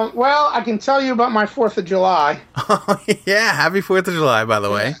 Well, I can tell you about my 4th of July. Yeah, happy 4th of July, by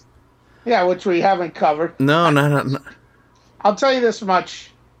the way. Yeah, which we haven't covered. No. I'll tell you this much.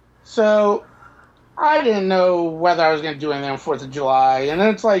 So, I didn't know whether I was going to do anything on 4th of July. And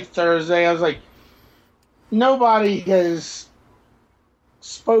then it's like Thursday. I was like, nobody has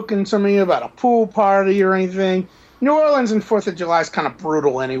spoken to me about a pool party or anything. New Orleans and 4th of July is kind of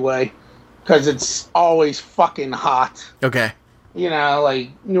brutal anyway. Because it's always fucking hot. Okay. You know,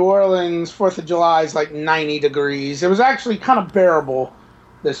 like, New Orleans, 4th of July is like 90 degrees. It was actually kind of bearable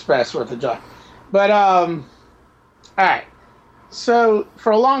this past 4th of July. But, alright. So,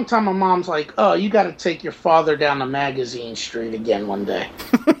 for a long time, my mom's like, oh, you got to take your father down to Magazine Street again one day.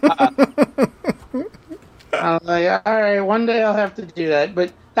 I was like, alright, one day I'll have to do that.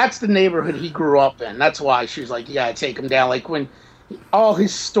 But that's the neighborhood he grew up in. That's why she was like, you got to take him down. Like, when all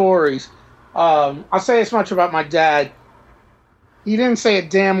his stories... I'll say as much about my dad. He didn't say a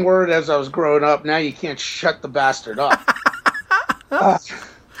damn word as I was growing up. Now you can't shut the bastard up.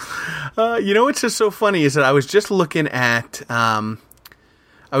 You know what's just so funny is that I was just looking at,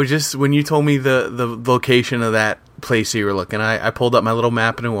 when you told me the location of that place you were looking, I pulled up my little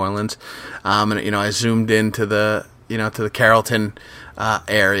map of New Orleans, and, you know, I zoomed into to the Carrollton,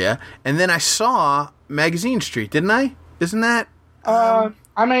 area, and then I saw Magazine Street, didn't I? Isn't that?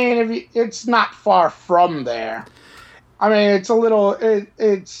 I mean, it's not far from there. I mean, it's a little...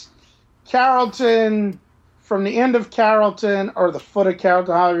 It's Carrollton, from the end of Carrollton, or the foot of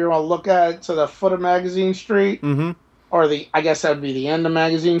Carrollton, however you want to look at it, to the foot of Magazine Street, or I guess that would be the end of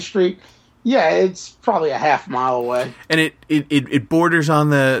Magazine Street. Yeah, it's probably a half mile away. And it borders on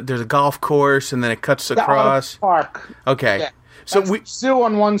there's a golf course, and then it cuts across. The park. Okay. Yeah. So the zoo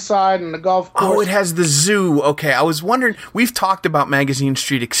on one side and the golf course. Oh, it has the zoo. Okay, I was wondering. We've talked about Magazine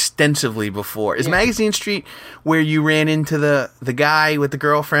Street extensively before. Is Magazine Street where you ran into the guy with the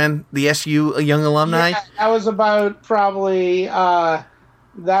girlfriend, the SU young alumni? Yeah, that was about probably. The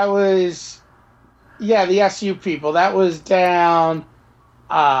SU people. That was down.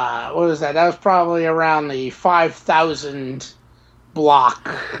 What was that? That was probably around the 5,000 block,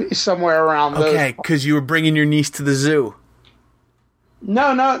 somewhere around those. Okay, because you were bringing your niece to the zoo.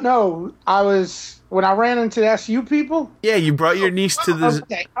 No. When I ran into the SU people? Yeah, you brought your niece to the...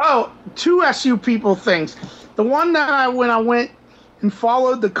 Okay. Oh, 2 SU people things. The one that when I went and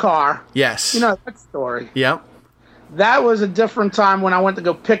followed the car. Yes. You know that story. Yep. That was a different time when I went to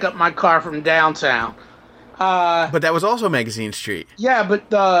go pick up my car from downtown. But that was also Magazine Street. Yeah, but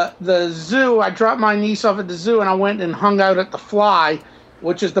the zoo, I dropped my niece off at the zoo and I went and hung out at the Fly,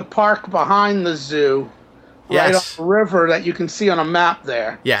 which is the park behind the zoo. Right on the river that you can see on a map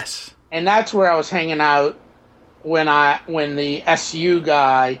there. Yes. And that's where I was hanging out when the SU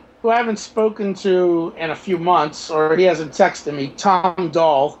guy, who I haven't spoken to in a few months, or he hasn't texted me, Tom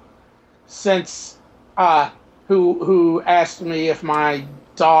Dahl, since who asked me if my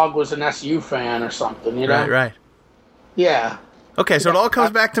dog was an SU fan or something, you know? Right. Yeah. Okay, so it all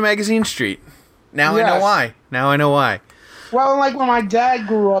comes back to Magazine Street. Now I know why. Well, like when my dad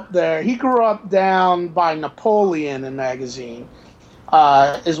grew up there, he grew up down by Napoleon in Magazine,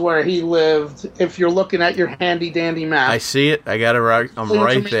 is where he lived. If you're looking at your handy-dandy map. I see it. I got it right. I'm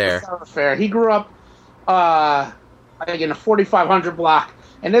right there. He grew up, I think, in the 4500 block.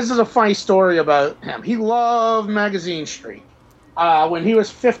 And this is a funny story about him. He loved Magazine Street. When he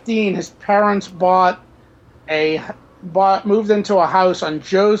was 15, his parents moved into a house on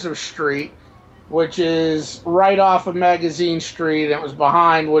Joseph Street, which is right off of Magazine Street, and it was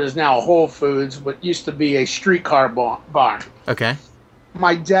behind what is now a Whole Foods, but used to be a streetcar barn. Okay.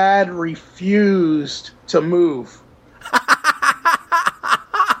 My dad refused to move.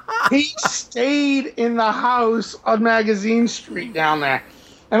 He stayed in the house on Magazine Street down there.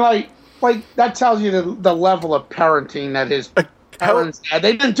 And, like that tells you the level of parenting that his parents had.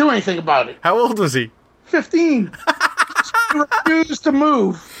 They didn't do anything about it. How old was he? 15. He refused to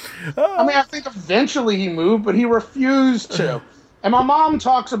move. I mean, I think eventually he moved, but he refused to. And my mom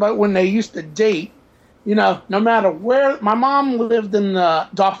talks about when they used to date, you know, no matter where. My mom lived in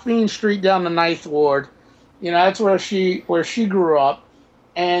Dauphine Street down the 9th Ward. You know, that's where she grew up.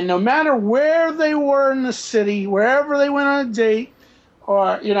 And no matter where they were in the city, wherever they went on a date,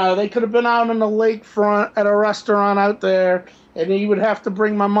 or, you know, they could have been out on the lakefront at a restaurant out there, and he would have to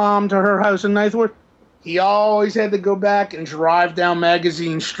bring my mom to her house in 9th Ward. He always had to go back and drive down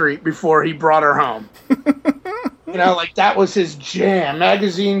Magazine Street before he brought her home. You know, like that was his jam.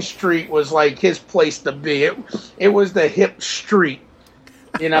 Magazine Street was like his place to be. It was the hip street.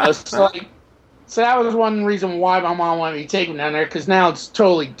 You know, so that was one reason why my mom wanted me to take him down there, because now it's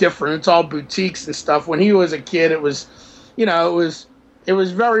totally different. It's all boutiques and stuff. When he was a kid, it was, you know, it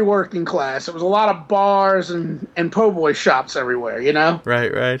was very working class. It was a lot of bars and po' boy shops everywhere, you know?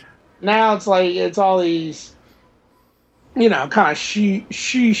 Right. Now it's like, it's all these, you know, kind of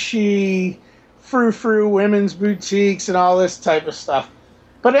she, frou-frou women's boutiques and all this type of stuff.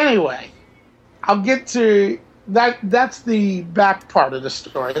 But anyway, I'll get to that. That's the back part of the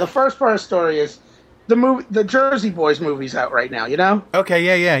story. The first part of the story is the Jersey Boys movie's out right now, you know? Okay,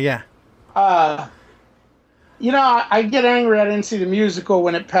 yeah. You know, I get angry I didn't see the musical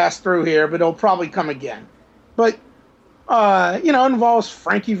when it passed through here, but it'll probably come again. But, you know, it involves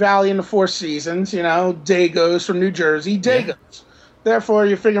Frankie Valli and the Four Seasons, you know, Dagos from New Jersey, Dagos. Yeah. Therefore,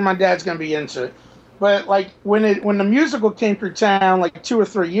 you figure my dad's going to be into it. But, like, when the musical came through town, like 2 or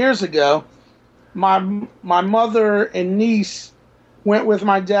 3 years ago, my mother and niece went with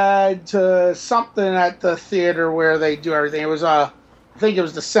my dad to something at the theater where they do everything. It was, I think it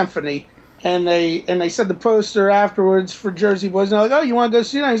was the Symphony. And they said the poster afterwards for Jersey Boys. And they're like, oh, you want to go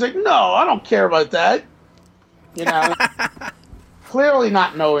see that? He's like, no, I don't care about that. You know, clearly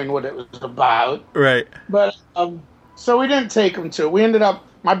not knowing what it was about. Right. But, so we didn't take him to it.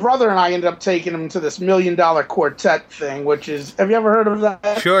 My brother and I ended up taking him to this $1 Million Quartet thing, which is, have you ever heard of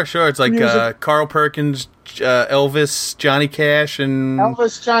that? Sure. It's like Carl Perkins, Elvis, Johnny Cash, and...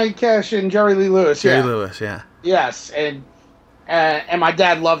 Elvis, Johnny Cash, and Jerry Lee Lewis, Jerry Lewis, yeah. Yes, and my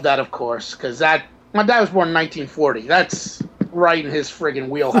dad loved that, of course, because my dad was born in 1940. That's right in his friggin'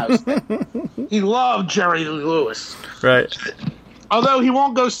 wheelhouse. He loved Jerry Lee Lewis. Right. Although he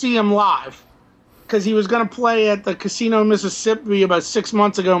won't go see him live, because he was going to play at the Casino, Mississippi about 6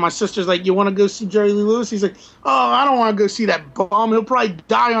 months ago. My sister's like, you want to go see Jerry Lee Lewis? He's like, oh, I don't want to go see that bum. He'll probably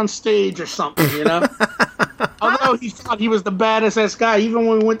die on stage or something, you know? Although he thought he was the baddest guy, even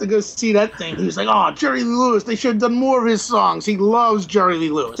when we went to go see that thing, he was like, oh, Jerry Lee Lewis, they should have done more of his songs. He loves Jerry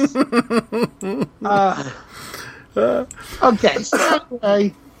Lee Lewis. Okay, so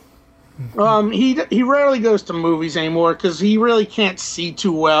anyway, he rarely goes to movies anymore because he really can't see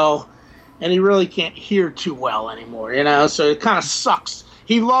too well, and he really can't hear too well anymore, you know? So it kind of sucks.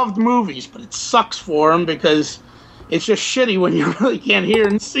 He loved movies, but it sucks for him because it's just shitty when you really can't hear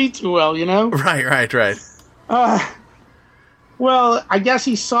and see too well, you know? Right. Well, I guess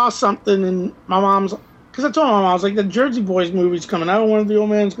he saw something in my mom's... Because I told my mom, I was like, the Jersey Boys movie's coming out. One of the old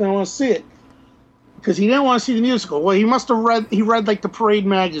man's going to want to see it. Because he didn't want to see the musical. Well, he must have read like the Parade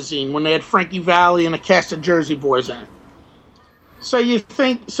magazine when they had Frankie Valli and a cast of Jersey Boys in it. So he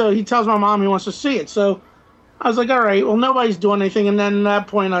tells my mom he wants to see it. So I was like, all right, well, nobody's doing anything. And then at that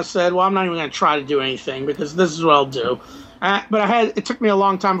point I said, well, I'm not even going to try to do anything because this is what I'll do. But it took me a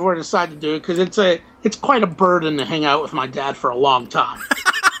long time before I decided to do it because it's quite a burden to hang out with my dad for a long time.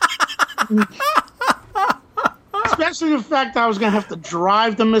 Especially the fact that I was going to have to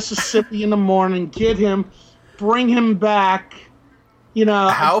drive to Mississippi in the morning, get him, bring him back. You know,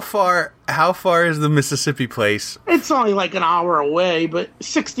 how far is the Mississippi place? It's only like an hour away, but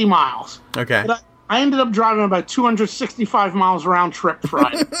 60 miles. Okay. But I ended up driving about 265 miles round trip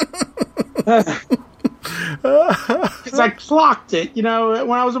Friday. Because I clocked it, you know,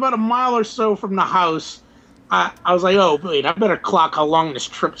 when I was about a mile or so from the house, I was like, oh, wait, I better clock how long this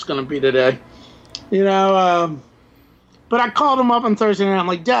trip's going to be today. You know, but I called him up on Thursday night. I'm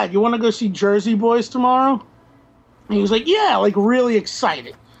like, Dad, you want to go see Jersey Boys tomorrow? And he was like, yeah, like really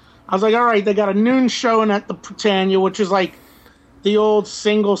excited. I was like, all right, they got a noon showing at the Britannia, which is like the old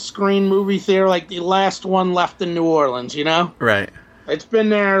single screen movie theater, like the last one left in New Orleans, you know? Right. It's been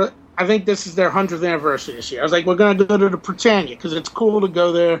there. I think this is their 100th anniversary this year. I was like, we're going to go to the Britannia because it's cool to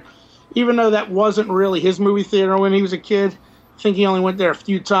go there. Even though that wasn't really his movie theater when he was a kid. I think he only went there a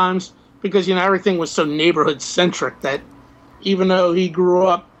few times because, you know, everything was so neighborhood-centric that even though he grew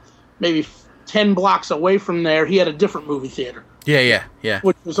up maybe 10 blocks away from there, he had a different movie theater. Yeah.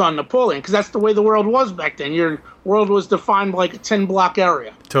 Which was on Napoleon, because that's the way the world was back then. Your world was defined by like a 10-block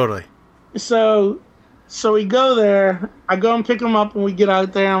area. Totally. So we go there. I go and pick him up, and we get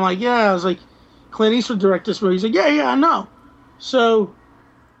out there. I'm like, yeah. I was like, Clint Eastwood directed this movie. He's like, yeah, I know. So,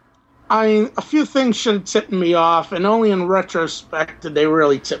 I mean, a few things should have tipped me off, and only in retrospect did they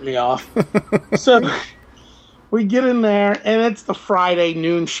really tip me off. So, we get in there, and it's the Friday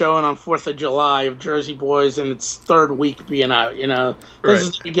noon showing on 4th of July of Jersey Boys, and it's third week being out, you know. This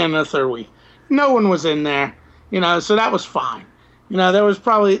is the beginning of the third week. No one was in there, you know, so that was fine. You know, there was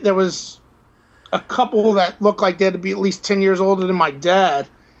a couple that looked like they had to be at least 10 years older than my dad,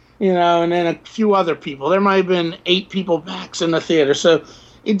 and then a few other people. There might have been 8 people max in the theater, so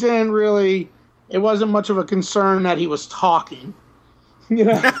it wasn't much of a concern that he was talking. Well,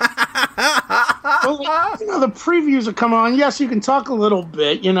 the previews are coming on. Yes, you can talk a little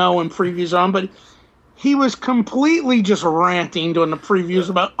bit, when previews are on, but he was completely just ranting during the previews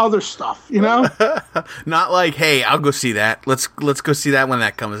about other stuff, Not like, hey, I'll go see that. Let's go see that when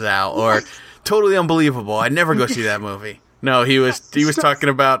that comes out, or totally unbelievable. I'd never go see that movie. No, he was talking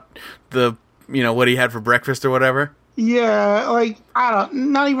about the what he had for breakfast or whatever. Yeah, like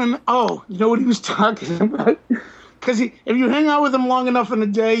not even. Oh, you know what he was talking about? Because if you hang out with him long enough in a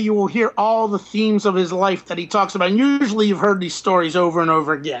day, you will hear all the themes of his life that he talks about. And usually, you've heard these stories over and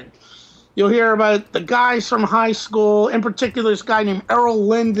over again. You'll hear about the guys from high school, in particular, this guy named Errol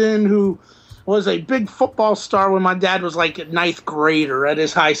Linden, who was a big football star when my dad was like a 9th grader at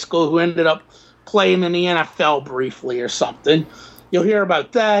his high school, who ended up playing in the NFL briefly or something. You'll hear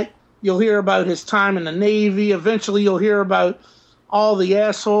about that. You'll hear about his time in the Navy. Eventually, you'll hear about all the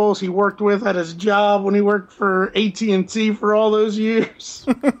assholes he worked with at his job when he worked for AT&T for all those years.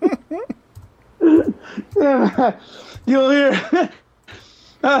 You'll hear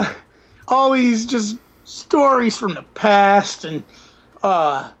all these just stories from the past. And,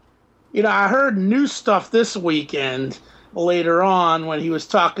 I heard new stuff this weekend later on when he was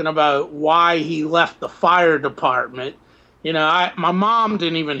talking about why he left the fire department. My mom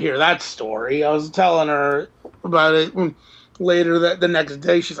didn't even hear that story. I was telling her about it later the next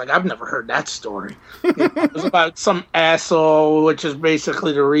day. She's like, I've never heard that story. It was about some asshole, which is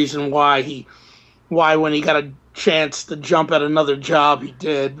basically the reason why when he got a chance to jump at another job, he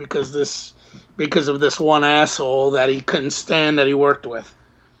did, because of this one asshole that he couldn't stand that he worked with.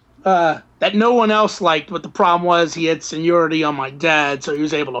 That no one else liked, but the problem was he had seniority on my dad, so he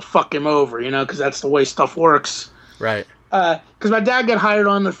was able to fuck him over, because that's the way stuff works. Right. Because my dad got hired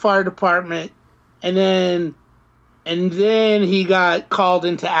on the fire department, and then he got called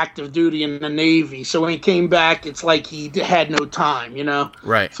into active duty in the Navy. So when he came back, it's like he had no time,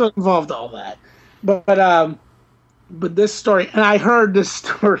 Right. So it involved all that. But this story, and I heard this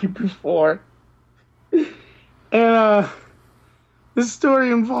story before, and this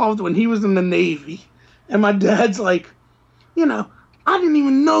story involved when he was in the Navy, and my dad's like, I didn't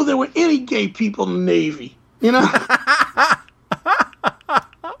even know there were any gay people in the Navy,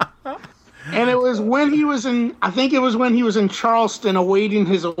 And it was when he was in Charleston awaiting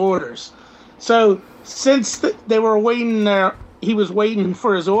his orders. So since they were waiting there, he was waiting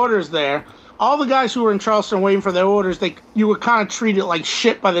for his orders there. All the guys who were in Charleston waiting for their orders, you were kind of treated like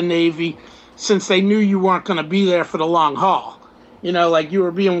shit by the Navy, since they knew you weren't going to be there for the long haul. Like you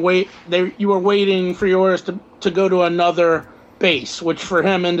were you were waiting for your orders to go to another base, which for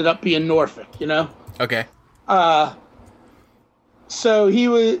him ended up being Norfolk. Okay. So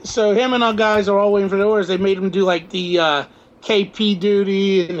him and our guys are all waiting for the orders. They made him do like the KP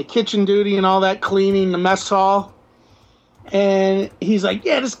duty and the kitchen duty and all that, cleaning the mess hall. And he's like,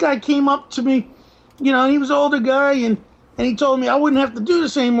 yeah, this guy came up to me, and he was an older guy, and he told me I wouldn't have to do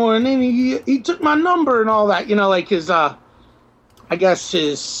this anymore. And then he took my number and all that, like his, I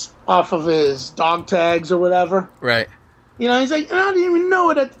guess off of his dog tags or whatever. Right. He's like, I didn't even know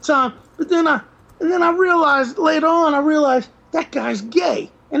it at the time. But then I realized later on, that guy's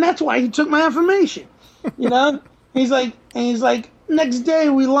gay, and that's why he took my information. He's like, next day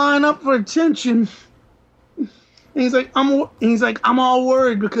we line up for attention. And he's like, I'm all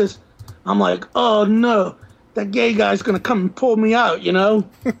worried because I'm like, oh no, that gay guy's gonna come and pull me out,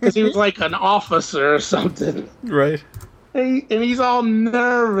 because he was like an officer or something. Right. And he's all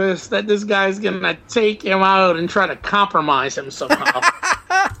nervous that this guy's gonna take him out and try to compromise him somehow.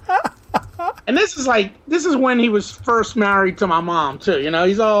 And this is when he was first married to my mom too.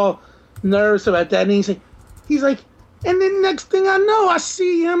 He's all nervous about that, and he's like, and then next thing I know, I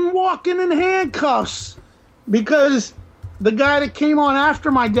see him walking in handcuffs because the guy that came on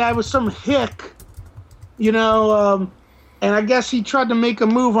after my dad was some hick, and I guess he tried to make a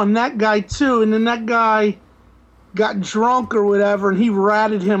move on that guy too, and then that guy got drunk or whatever, and he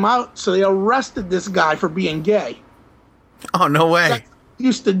ratted him out, so they arrested this guy for being gay. Oh, no way. That's what he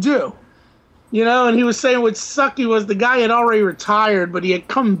used to do. And he was saying what sucky was the guy had already retired, but he had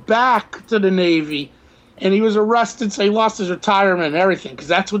come back to the Navy, and he was arrested, so he lost his retirement and everything, because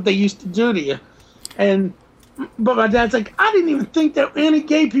that's what they used to do to you. But my dad's like, I didn't even think there were any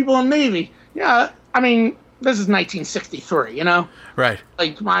gay people in the Navy. Yeah, I mean, this is 1963, Right.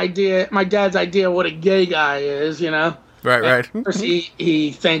 Like my dad's idea of what a gay guy is, Right. First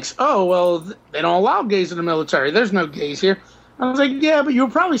he thinks, oh, well, they don't allow gays in the military. There's no gays here. I was like, yeah, but you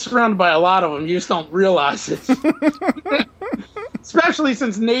were probably surrounded by a lot of them. You just don't realize it. Especially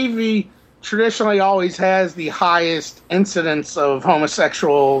since Navy traditionally always has the highest incidence of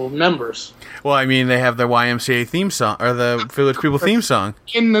homosexual members. Well, I mean, they have the YMCA theme song, or the Village People theme song.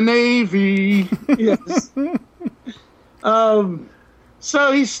 In the Navy. Yes.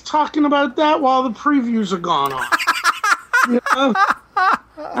 So he's talking about that while the previews are going on. You know?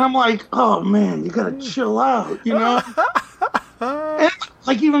 And I'm like, oh man, you gotta chill out, you know? And,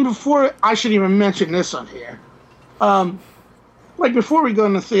 like, even before, I should even mention this on here. Like, before we go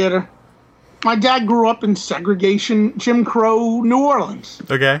in the theater, my dad grew up in segregation, Jim Crow, New Orleans.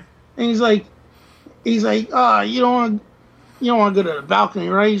 Okay. And he's like, oh, you don't want to go to the balcony,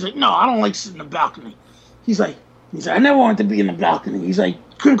 right? He's like, no, I don't like sitting in the balcony. He's like, I never wanted to be in the balcony. He's like,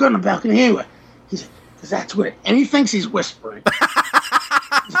 couldn't go in the balcony anyway. He's like, because that's where, and he thinks he's whispering.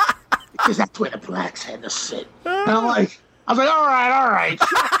 Because that's where the blacks had to sit. And I was like, all right.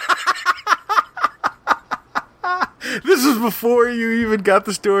 This is before you even got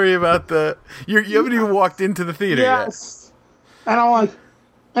the story about you haven't even walked into the theater yet. And I'm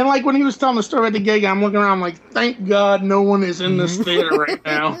like, when he was telling the story at the gig, I'm looking around, I'm like, thank God no one is in this theater right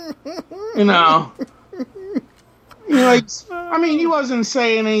now. You know. Like, I mean, he wasn't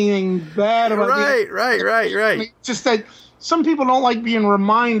saying anything bad about it. Right. Just that some people don't like being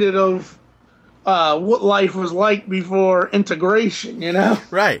reminded of what life was like before integration, you know?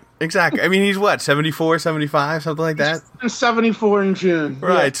 Right, exactly. I mean, he's what, 74, 75, something like that? He's 74 in June.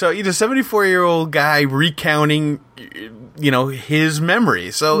 Right, yeah. So he's a 74-year-old guy recounting, his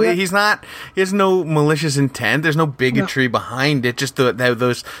memories. So he has no malicious intent. There's no bigotry behind it, just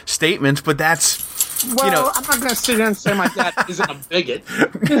those statements, but that's... Well, I'm not going to sit here and say my dad isn't a bigot.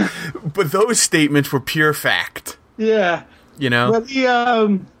 But those statements were pure fact. Yeah. You know? But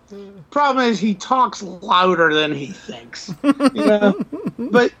the problem is he talks louder than he thinks. You know?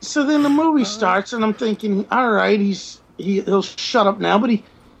 But so then the movie starts, and I'm thinking, all right, he'll shut up now. But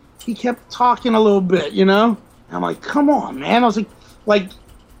he kept talking a little bit, you know? And I'm like, come on, man. I was like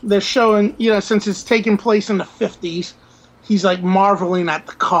they're showing, since it's taking place in the 50s, he's like marveling at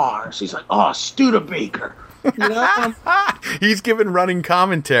the cars. He's like, oh, Studebaker. You know? He's giving running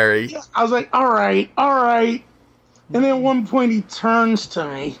commentary. Yeah, I was like, all right. And then at one point he turns to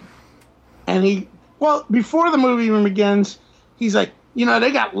me and before the movie even begins, he's like,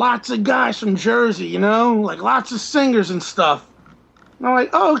 they got lots of guys from Jersey, like lots of singers and stuff. And I'm like,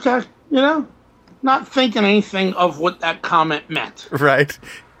 oh, okay, not thinking anything of what that comment meant. Right.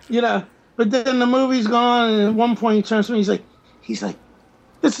 But then the movie's gone, and at one point he turns to me, he's like,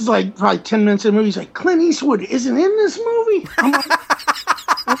 this is like probably 10 minutes of the movie, he's like, Clint Eastwood isn't in this movie?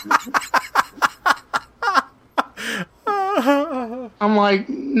 I'm like,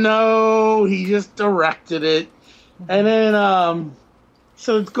 no, he just directed it. And then,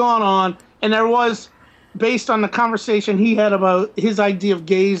 so it's gone on, and there was, based on the conversation he had about his idea of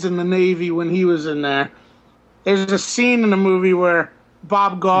gays in the Navy when he was in there, there's a scene in the movie where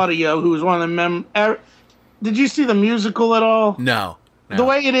Bob Gaudio, who was one of the did you see the musical at all? No. The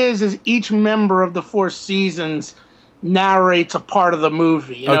way it is each member of the Four Seasons narrates a part of the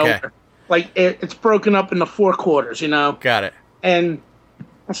movie. Okay. Like it's broken up into 4 quarters, Got it. And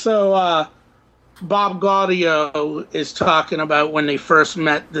so Bob Gaudio is talking about when they first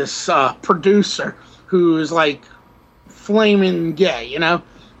met this producer who is like flaming gay,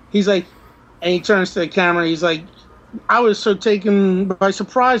 He's like, and he turns to the camera, he's like, I was so taken by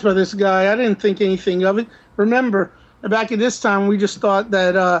surprise by this guy, I didn't think anything of it. Remember, back at this time, we just thought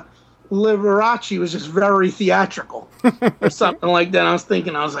that Liberace was just very theatrical or something like that. I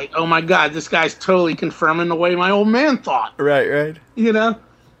was like, oh my God, this guy's totally confirming the way my old man thought. Right.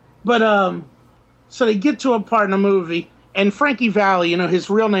 But, so they get to a part in the movie, and Frankie Valli, his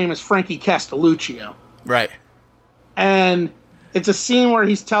real name is Frankie Castelluccio. Right. And it's a scene where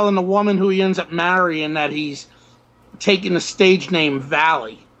he's telling the woman who he ends up marrying that he's taking the stage name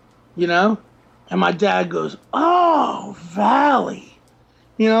Valley, And my dad goes, oh, Valley.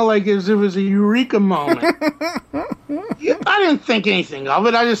 Like as if it was a eureka moment. I didn't think anything of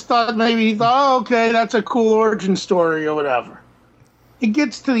it. I just thought maybe he thought, oh, okay, that's a cool origin story or whatever. It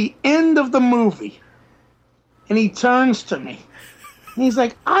gets to the end of the movie, and he turns to me. And he's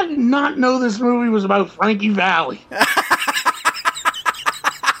like, I did not know this movie was about Frankie Valli.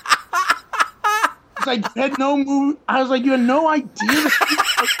 I had no movie. I was like, you had no idea this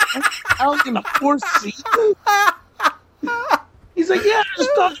was in the Four Seasons? He's like, yeah, I just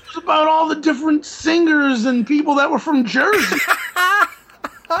thought it was about all the different singers and people that were from Jersey.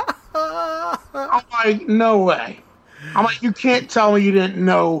 I'm like, no way. I'm like, you can't tell me you didn't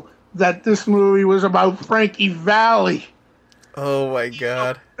know that this movie was about Frankie Valli. Oh my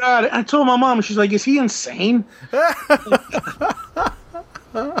god. God, I told my mom, she's like, is he insane?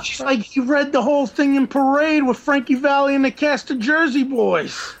 She's like, he read the whole thing in Parade with Frankie Valli and the cast of Jersey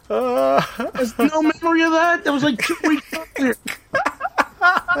Boys. There's no memory of that? That was like 2 weeks earlier.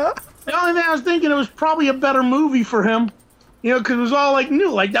 The only thing I was thinking, it was probably a better movie for him. You know, because it was all like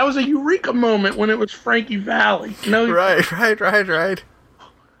new. Like, that was a eureka moment when it was Frankie Valli. You know? Right.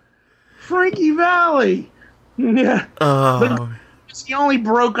 Frankie Valli. Yeah. Oh. But he only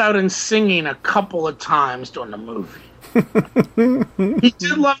broke out in singing a couple of times during the movie. He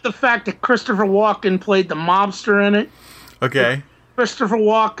did love the fact that Christopher Walken played the mobster in it. Okay. Christopher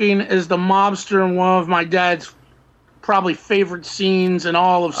Walken is the mobster in one of my dad's probably favorite scenes in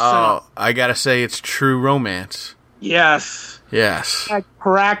all of cinema. Oh, I gotta say, it's true romance. Yes. Yes.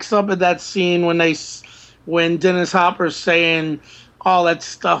 Cracks up at that scene when Dennis Hopper's saying all that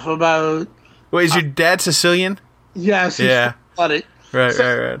stuff about. Wait, is your dad Sicilian? Yes. Yeah. It.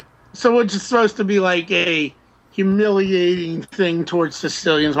 Right. So it's supposed to be like a humiliating thing towards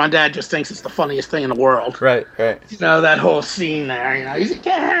Sicilians. My dad just thinks it's the funniest thing in the world. Right. You know, that whole scene there, you know, he's like,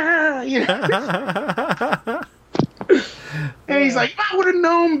 yeah, you know. And he's like, I would have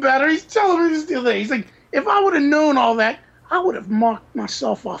known better. He's telling me this the other day. He's like, if I would have known all that, I would have marked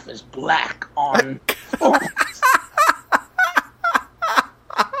myself off as black on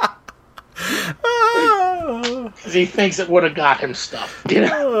because he thinks it would have got him stuff. You know?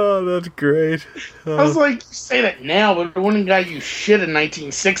 Oh, that's great. I was like, you say that now, but it wouldn't got you shit in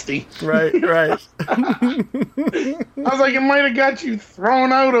 1960. Right. I was like, it might have got you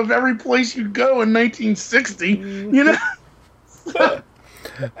thrown out of every place you go in 1960. You know?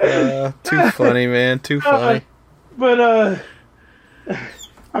 Too funny, man. Too funny. But I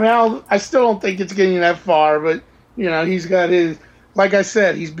mean, I still don't think it's getting that far. But you know, he's got his. Like I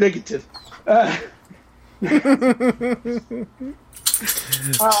said, he's bigoted. So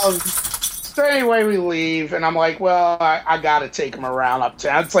anyway, we leave, and I'm like, well, I got to take him around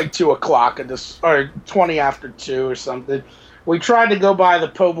uptown. It's like 2:00 at this, or 20 after 2 or something. We tried to go by the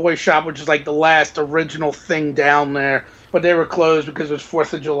Po' Boy shop, which is like the last original thing down there, but they were closed because it was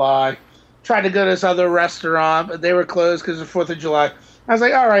 4th of July. Tried to go to this other restaurant, but they were closed because of 4th of July. I was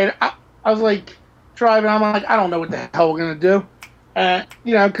like, all right. I was like, driving. I'm like, I don't know what the hell we're going to do.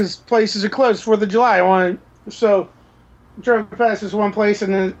 You know, because places are closed 4th of July. So I drove past this one place,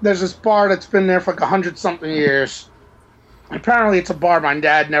 and then there's this bar that's been there for like 100-something years. Apparently, it's a bar my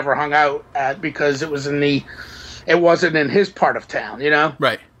dad never hung out at because it wasn't in his part of town, you know?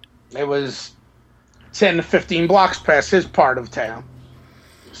 Right. It was 10 to 15 blocks past his part of town.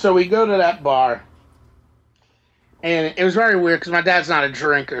 So we go to that bar, and it was very weird because my dad's not a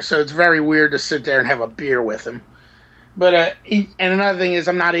drinker, so it's very weird to sit there and have a beer with him. But and another thing is,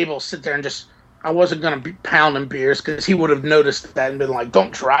 I'm not able to sit there and I wasn't going to be pounding beers because he would have noticed that and been like,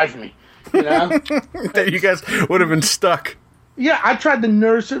 don't drive me, you know? You guys would have been stuck. Yeah, I tried to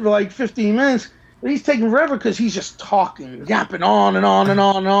nurse it for like 15 minutes, but he's taking forever because he's just talking, yapping on and on and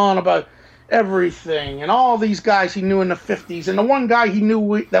on and on about everything and all these guys he knew in the 50s, and the one guy he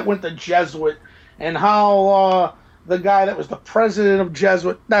knew that went to Jesuit, and how the guy that was the president of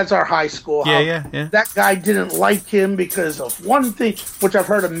Jesuit, that's our high school. Yeah. That guy didn't like him because of one thing, which I've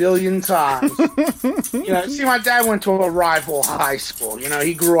heard a million times. You know, see, my dad went to a rival high school. You know,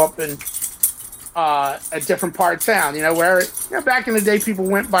 he grew up in a different part of town, you know, where, you know, back in the day, people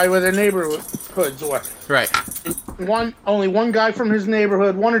went by where their neighborhoods were. Right. Only one guy from his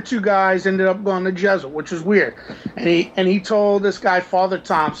neighborhood, one or two guys ended up going to Jesuit, which was weird. And he told this guy, Father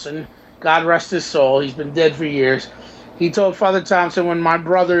Thompson, God rest his soul, he's been dead for years. He told Father Thompson when my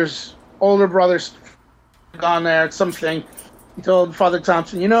older brother's gone there at something, he told Father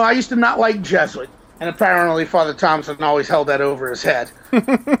Thompson, you know, I used to not like Jesuit. And apparently Father Thompson always held that over his head. You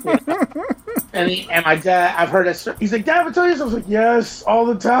know? And my dad, I've heard it. He's like, Dad, ever tell you this? I was like, yes, all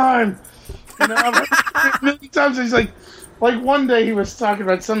the time. You know, I've heard it many times. He's like one day he was talking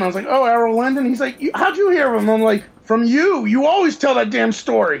about something. I was like, oh, Errol Linden. He's like, how'd you hear of him? I'm like, from you. You always tell that damn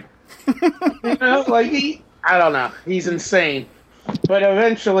story. You know, like I don't know. He's insane. But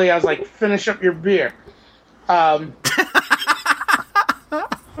eventually, I was like, finish up your beer. And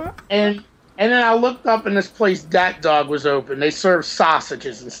then I looked up, and this place, Dat Dog, was open. They served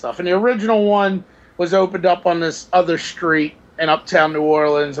sausages and stuff. And the original one was opened up on this other street in uptown New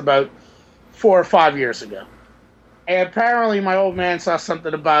Orleans about 4 or 5 years ago. And apparently my old man saw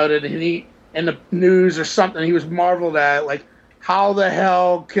something about it, and he, in the news or something, he was marveled at it, like, how the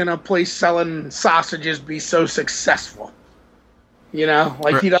hell can a place selling sausages be so successful? You know,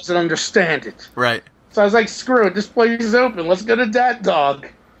 like right. He doesn't understand it. Right. So I was like, screw it, this place is open. Let's go to Dat Dog.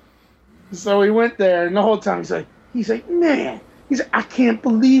 So we went there, and the whole time he's like, he's like, man, he's like, I can't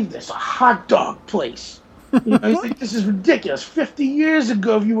believe this, a hot dog place. You know, he's like, this is ridiculous. 50 years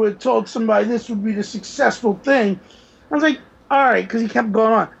ago, if you would have told somebody this would be the successful thing. I was like, all right, because he kept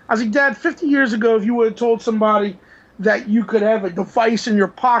going on. I was like, Dad, 50 years ago, if you would have told somebody that you could have a device in your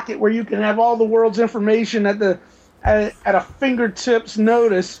pocket where you can have all the world's information at a fingertips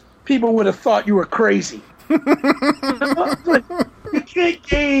notice, people would have thought you were crazy. Like, you can't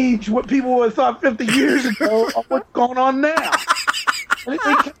gauge what people would have thought 50 years ago on what's going on now. And it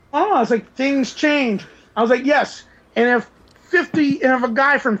kept on. I was like, things change. I was like, yes. And if a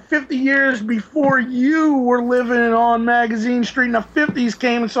guy from 50 years before you were living on Magazine Street in the 50s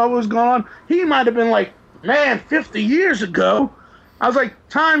came and saw what was going on, he might have been like, man, 50 years ago. I was like,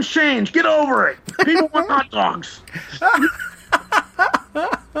 times change. Get over it. People want hot dogs.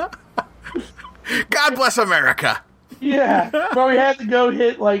 God bless America. Yeah. But we had to go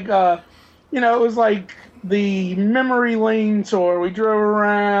hit, like, it was like the memory lane tour. We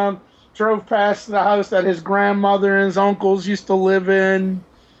drove past the house that his grandmother and his uncles used to live in.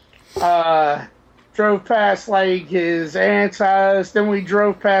 Drove past, like, his aunt's house. Then we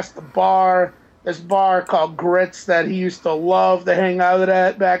drove past the bar. This bar called Grits that he used to love to hang out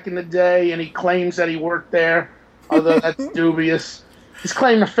at back in the day, and he claims that he worked there, although that's dubious. His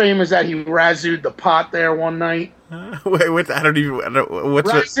claim to fame is that he razooed the pot there one night. Wait, what's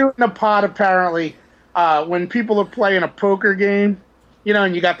razooing the pot, apparently, when people are playing a poker game,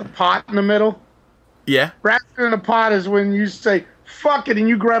 and you got the pot in the middle. Yeah. Razooing the pot is when you say, fuck it, and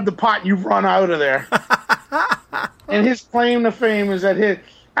you grab the pot and you run out of there. And his claim to fame is that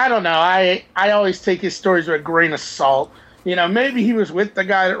I don't know. I always take his stories with a grain of salt. Maybe he was with the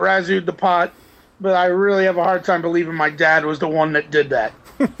guy that razooed the pot, but I really have a hard time believing my dad was the one that did that.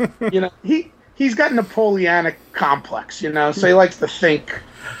 He's got Napoleonic complex, so he likes to think.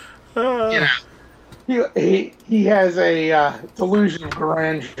 He has a delusion of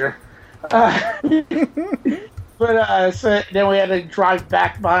grandeur. But so then we had to drive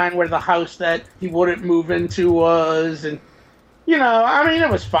back behind where the house that he wouldn't move into was, and it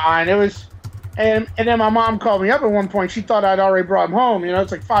was fine. It was, and then my mom called me up at one point. She thought I'd already brought him home.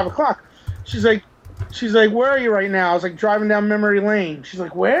 It's like 5 o'clock. She's like, where are you right now? I was like, driving down memory lane. She's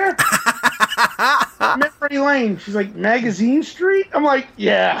like, where? Memory lane. She's like, Magazine Street? I'm like,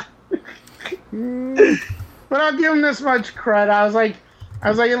 yeah. But I'll give him this much credit. I was like,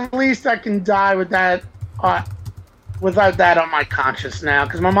 at least I can die with that, without that on my conscience now.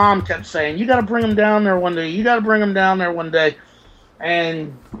 Because my mom kept saying, you got to bring him down there one day. You got to bring him down there one day.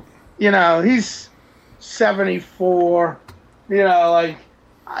 And, he's 74.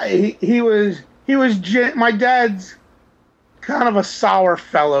 He was my dad's kind of a sour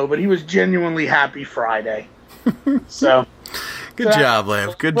fellow, but he was genuinely happy Friday. So. Good job,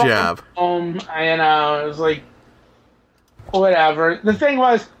 Lev. Good job. It was like, whatever. The thing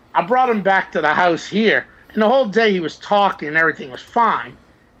was, I brought him back to the house here, and the whole day he was talking and everything was fine.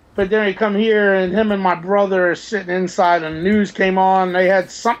 But then he come here, and him and my brother are sitting inside, and the news came on. They had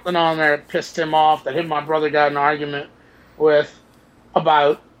something on there that pissed him off, that him and my brother got in an argument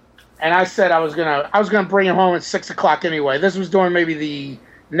about. And I said I was gonna bring him home at 6 o'clock anyway. This was during maybe the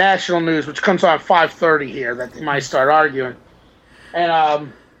national news, which comes on at 5:30 here, that they might start arguing. And I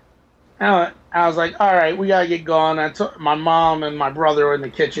was like, all right, we gotta get going. My mom and my brother were in the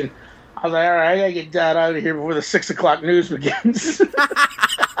kitchen. I was like, all right, I gotta get Dad out of here before the 6 o'clock news begins.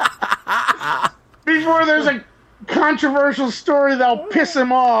 Before there's a controversial story that'll piss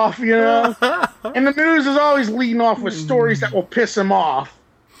him off, And the news is always leading off with stories that will piss him off.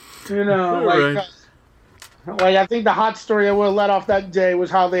 Like I think the hot story I would have let off that day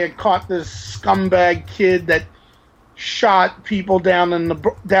was how they had caught this scumbag kid that shot people down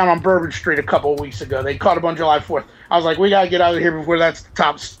on Bourbon Street a couple of weeks ago. They caught him on July 4th. I was like, we gotta get out of here before that's the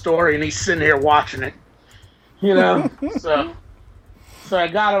top story, and he's sitting here watching it. So I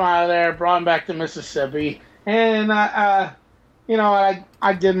got him out of there, brought him back to Mississippi, and I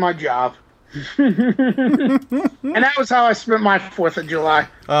did my job. And that was how I spent my 4th of July.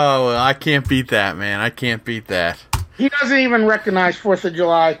 Oh, well, I can't beat that, man. I can't beat that. He doesn't even recognize 4th of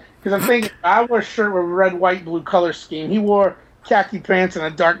July. Because I'm thinking, I wore a shirt with a red, white, blue color scheme. He wore khaki pants and a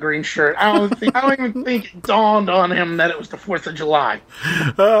dark green shirt. I don't even think it dawned on him that it was the 4th of July.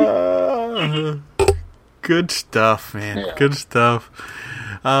 Good stuff, man. Yeah. Good stuff.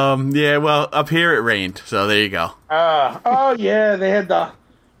 Well, up here it rained, so there you go. Oh, yeah, they had the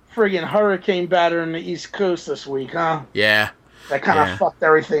friggin' hurricane batter in the East Coast this week, huh? Yeah. That kind of fucked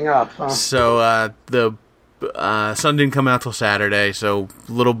everything up, huh? So, the sun didn't come out till Saturday, so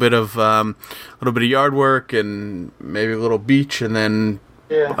a little bit of yard work and maybe a little beach, and then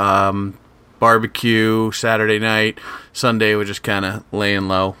barbecue Saturday night. Sunday was just kind of laying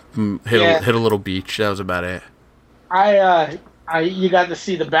low, hit a little beach. That was about it. You got to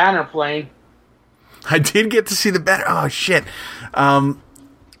see the banner plane. I did get to see the banner. Oh shit! All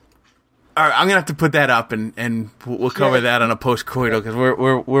right, I'm gonna have to put that up, and we'll cover that on a post-coital because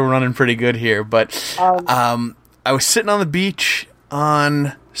we're running pretty good here. But I was sitting on the beach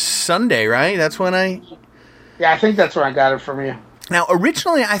on Sunday, right? That's when Yeah, I think that's where I got it from you. Now,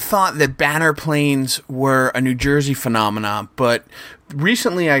 originally I thought that banner planes were a New Jersey phenomenon, but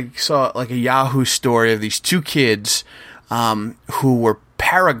recently I saw like a Yahoo story of these two kids who were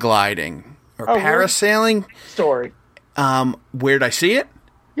paragliding or parasailing. Story. Where'd I see it?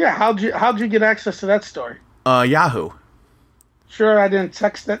 Yeah, how'd you get access to that story? Yahoo. Sure, I didn't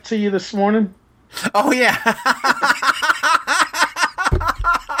text that to you this morning. Oh yeah.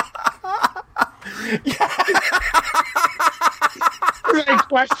 I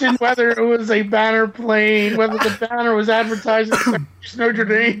questioned whether it was a banner plane, whether the banner was advertising Notre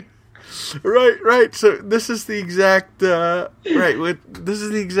Dame. Right. So this is the exact this is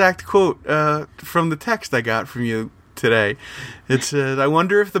the exact quote from the text I got from you today. It says, "I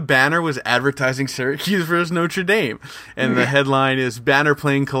wonder if the banner was advertising Syracuse versus Notre Dame." And the headline is, "Banner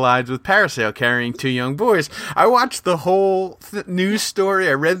plane collides with parasail carrying two young boys." I watched the whole news story.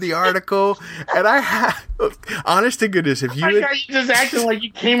 I read the article, and honest to goodness, if you you just acting like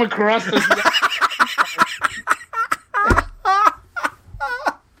you came across this.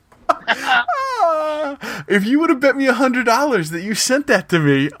 If you would have bet me $100 that you sent that to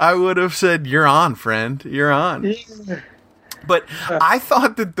me, I would have said, "You're on, friend. You're on." But I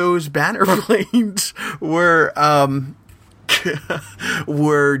thought that those banner planes were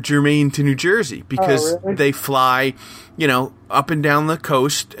were germane to New Jersey because they fly, up and down the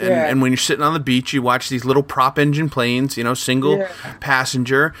coast. And when you're sitting on the beach, you watch these little prop engine planes, single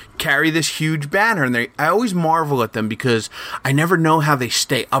passenger, carry this huge banner. And I always marvel at them because I never know how they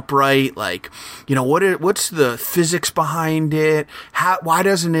stay upright. Like, what's the physics behind it? Why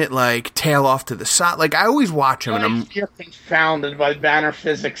doesn't it like tail off to the side? Like, I always watch them. And you're confounded by banner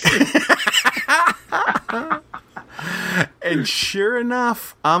physics. And sure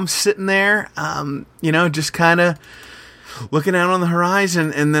enough, I'm sitting there, just kind of looking out on the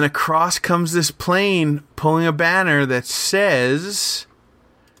horizon, and then across comes this plane pulling a banner that says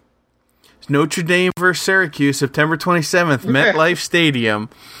Notre Dame versus Syracuse, September 27th, MetLife Stadium.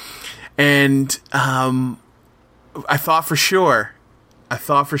 And I thought for sure that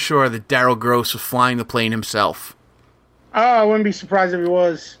Darryl Gross was flying the plane himself. Oh, I wouldn't be surprised if he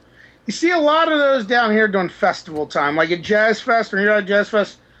was. You see a lot of those down here during festival time. Like at Jazz Fest, when you're at Jazz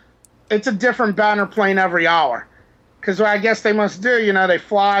Fest, it's a different banner plane every hour. Because what I guess they must do, they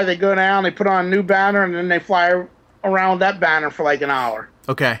fly, they go down, they put on a new banner, and then they fly around that banner for like an hour.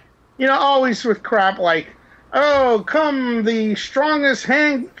 Okay. Always with crap like, oh, come the strongest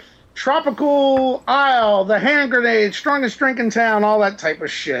tropical isle, the hand grenade, strongest drink in town, all that type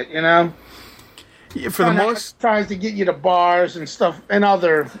of shit, Yeah, for the most... tries to get you to bars and stuff and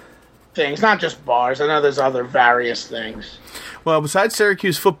other things, not just bars. I know there's other various things. Well, besides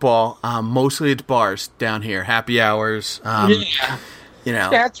Syracuse football, mostly it's bars down here, happy hours.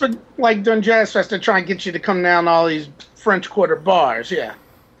 That's what, like during Jazz Fest, they try and get you to come down to all these French Quarter bars. Yeah.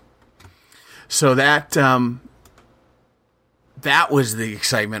 So that was the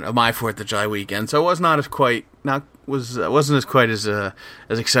excitement of my 4th of July weekend. So it was wasn't as quite as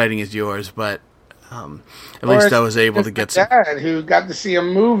exciting as yours, but at least I was able to get some. Dad, who got to see a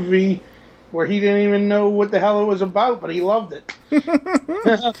movie where he didn't even know what the hell it was about, but he loved it.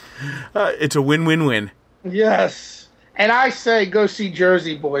 It's a win-win-win. Yes. And I say go see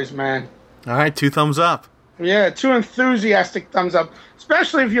Jersey Boys, man. All right, 2 thumbs up. Yeah, 2 enthusiastic thumbs up,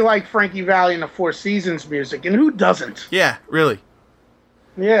 especially if you like Frankie Valli and the Four Seasons music, and who doesn't? Yeah, really.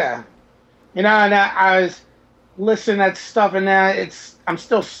 Yeah. And I was listening to that stuff, and now I'm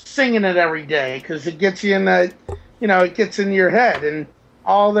still singing it every day because it gets you in the, it gets in your head, and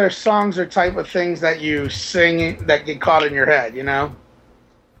all their songs are type of things that you sing that get caught in your head,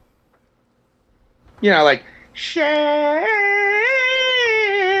 like Sherry.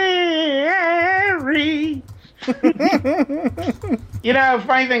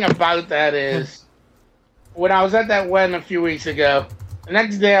 Funny thing about that is when I was at that wedding a few weeks ago, the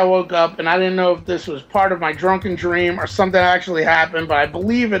next day I woke up and I didn't know if this was part of my drunken dream or something that actually happened, but I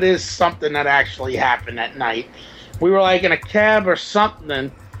believe it is something that actually happened that night. We were like in a cab or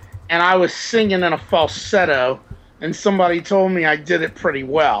something, and I was singing in a falsetto, and somebody told me I did it pretty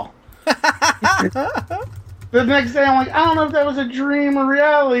well. The next day I'm like, I don't know if that was a dream or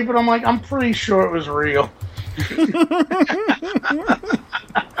reality, but I'm like, I'm pretty sure it was real.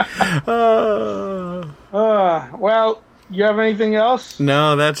 Well, you have anything else?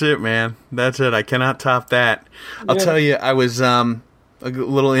 No, that's it, man. That's it. I cannot top that. I'll tell you, I was a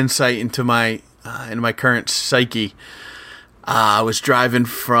little insight into my current psyche. I was driving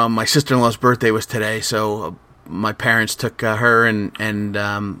from my sister-in-law's birthday was today, so my parents took her and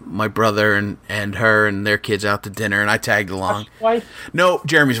my brother and her and their kids out to dinner, and I tagged along. Wife? No,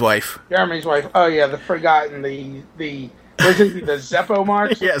 Jeremy's wife. Jeremy's wife. Oh yeah, the was it the Zeppo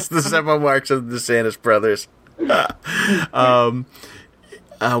marks? Yes, the Zeppo marks of the DeSantis brothers. We went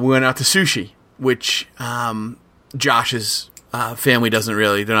out to sushi, which Josh's family doesn't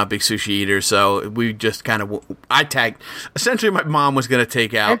really, they're not big sushi eaters, so we just kind of, I tagged, essentially my mom was going to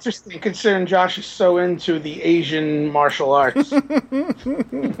take out. Interesting, considering Josh is so into the Asian martial arts.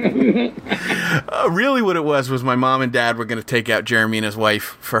 Really what it was my mom and dad were going to take out Jeremy and his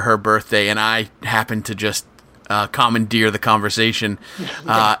wife for her birthday, and I happened to just commandeer the conversation,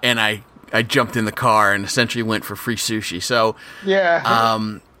 and I jumped in the car and essentially went for free sushi. So,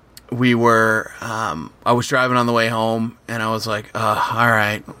 yeah. We were, I was driving on the way home, and I was like, all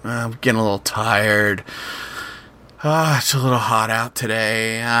right, I'm getting a little tired. It's a little hot out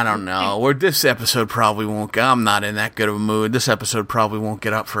today. I don't know. Or this episode probably won't go. I'm not in that good of a mood. This episode probably won't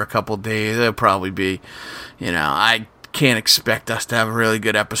get up for a couple of days. It'll probably be, I can't expect us to have a really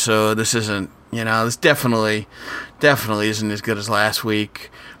good episode. This isn't, this definitely isn't as good as last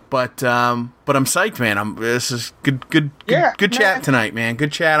week. But I'm psyched, man. This is good chat tonight, man.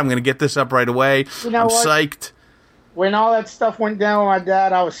 Good chat. I'm gonna get this up right away. I'm psyched. When all that stuff went down with my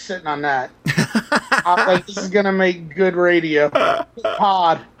dad, I was sitting on that. I was like, this is gonna make good radio.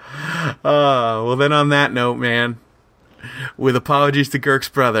 Pod. Well, then on that note, man, with apologies to Girk's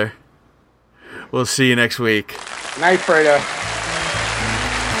brother, we'll see you next week. Night, Fredo.